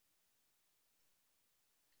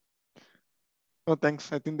 Oh,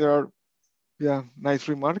 thanks. I think there are, nice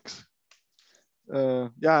remarks.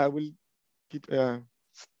 I will keep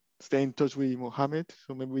stay in touch with Mohamed,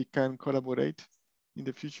 so maybe we can collaborate in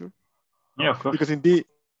the future. Yeah, of course. Because indeed,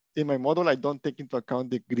 in my model, I don't take into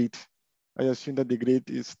account the grid. I assume that the grid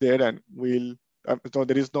is there and will, so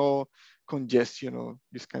there is no congestion or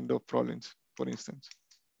this kind of problems, for instance.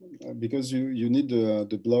 Because you need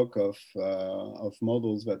the block of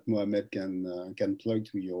models that Mohamed can plug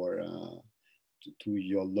to your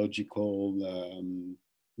logical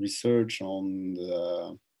research on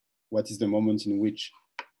what is the moment in which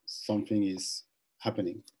something is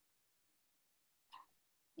happening.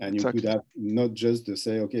 And you could have not just to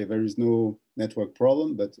say, okay, there is no network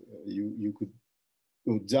problem, but you could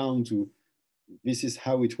go down to this is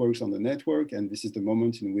how it works on the network, and this is the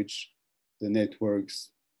moment in which the networks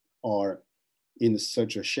are in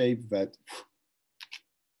such a shape that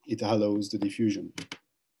it allows the diffusion.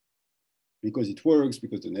 Because it works,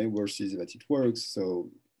 because the network sees that it works, so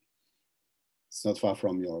it's not far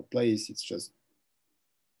from your place, it's just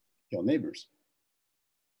your neighbors.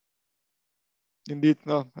 Indeed,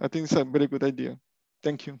 no, I think it's a very good idea.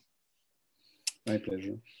 Thank you. My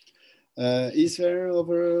pleasure. Is there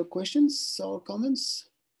other questions or comments?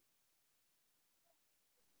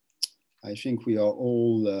 I think we are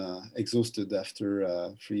all exhausted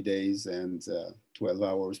after 3 days and 12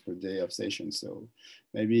 hours per day of session. So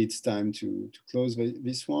maybe it's time to close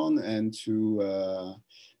this one and to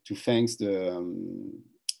thank the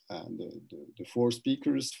 4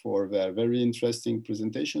 speakers for their very interesting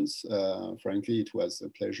presentations. Frankly, it was a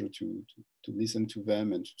pleasure to listen to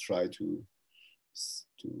them and to try to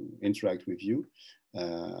interact with you.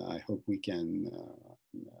 I hope we can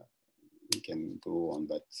go on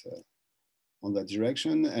that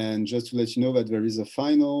direction. And just to let you know that there is a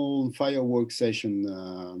final fireworks session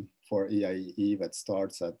for IAEE that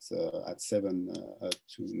starts at 7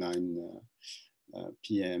 to 9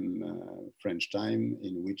 p.m. French time,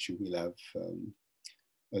 in which you will have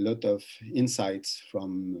a lot of insights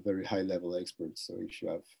from very high-level experts. So if you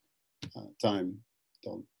have time,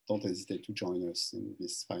 don't hesitate to join us in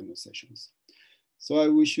these final sessions. So I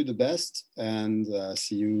wish you the best, and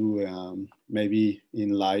see you maybe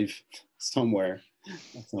in live somewhere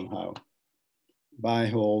somehow.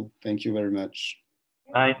 Bye all. Thank you very much.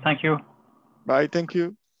 Bye. Thank you. Bye. Thank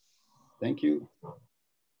you. Thank you.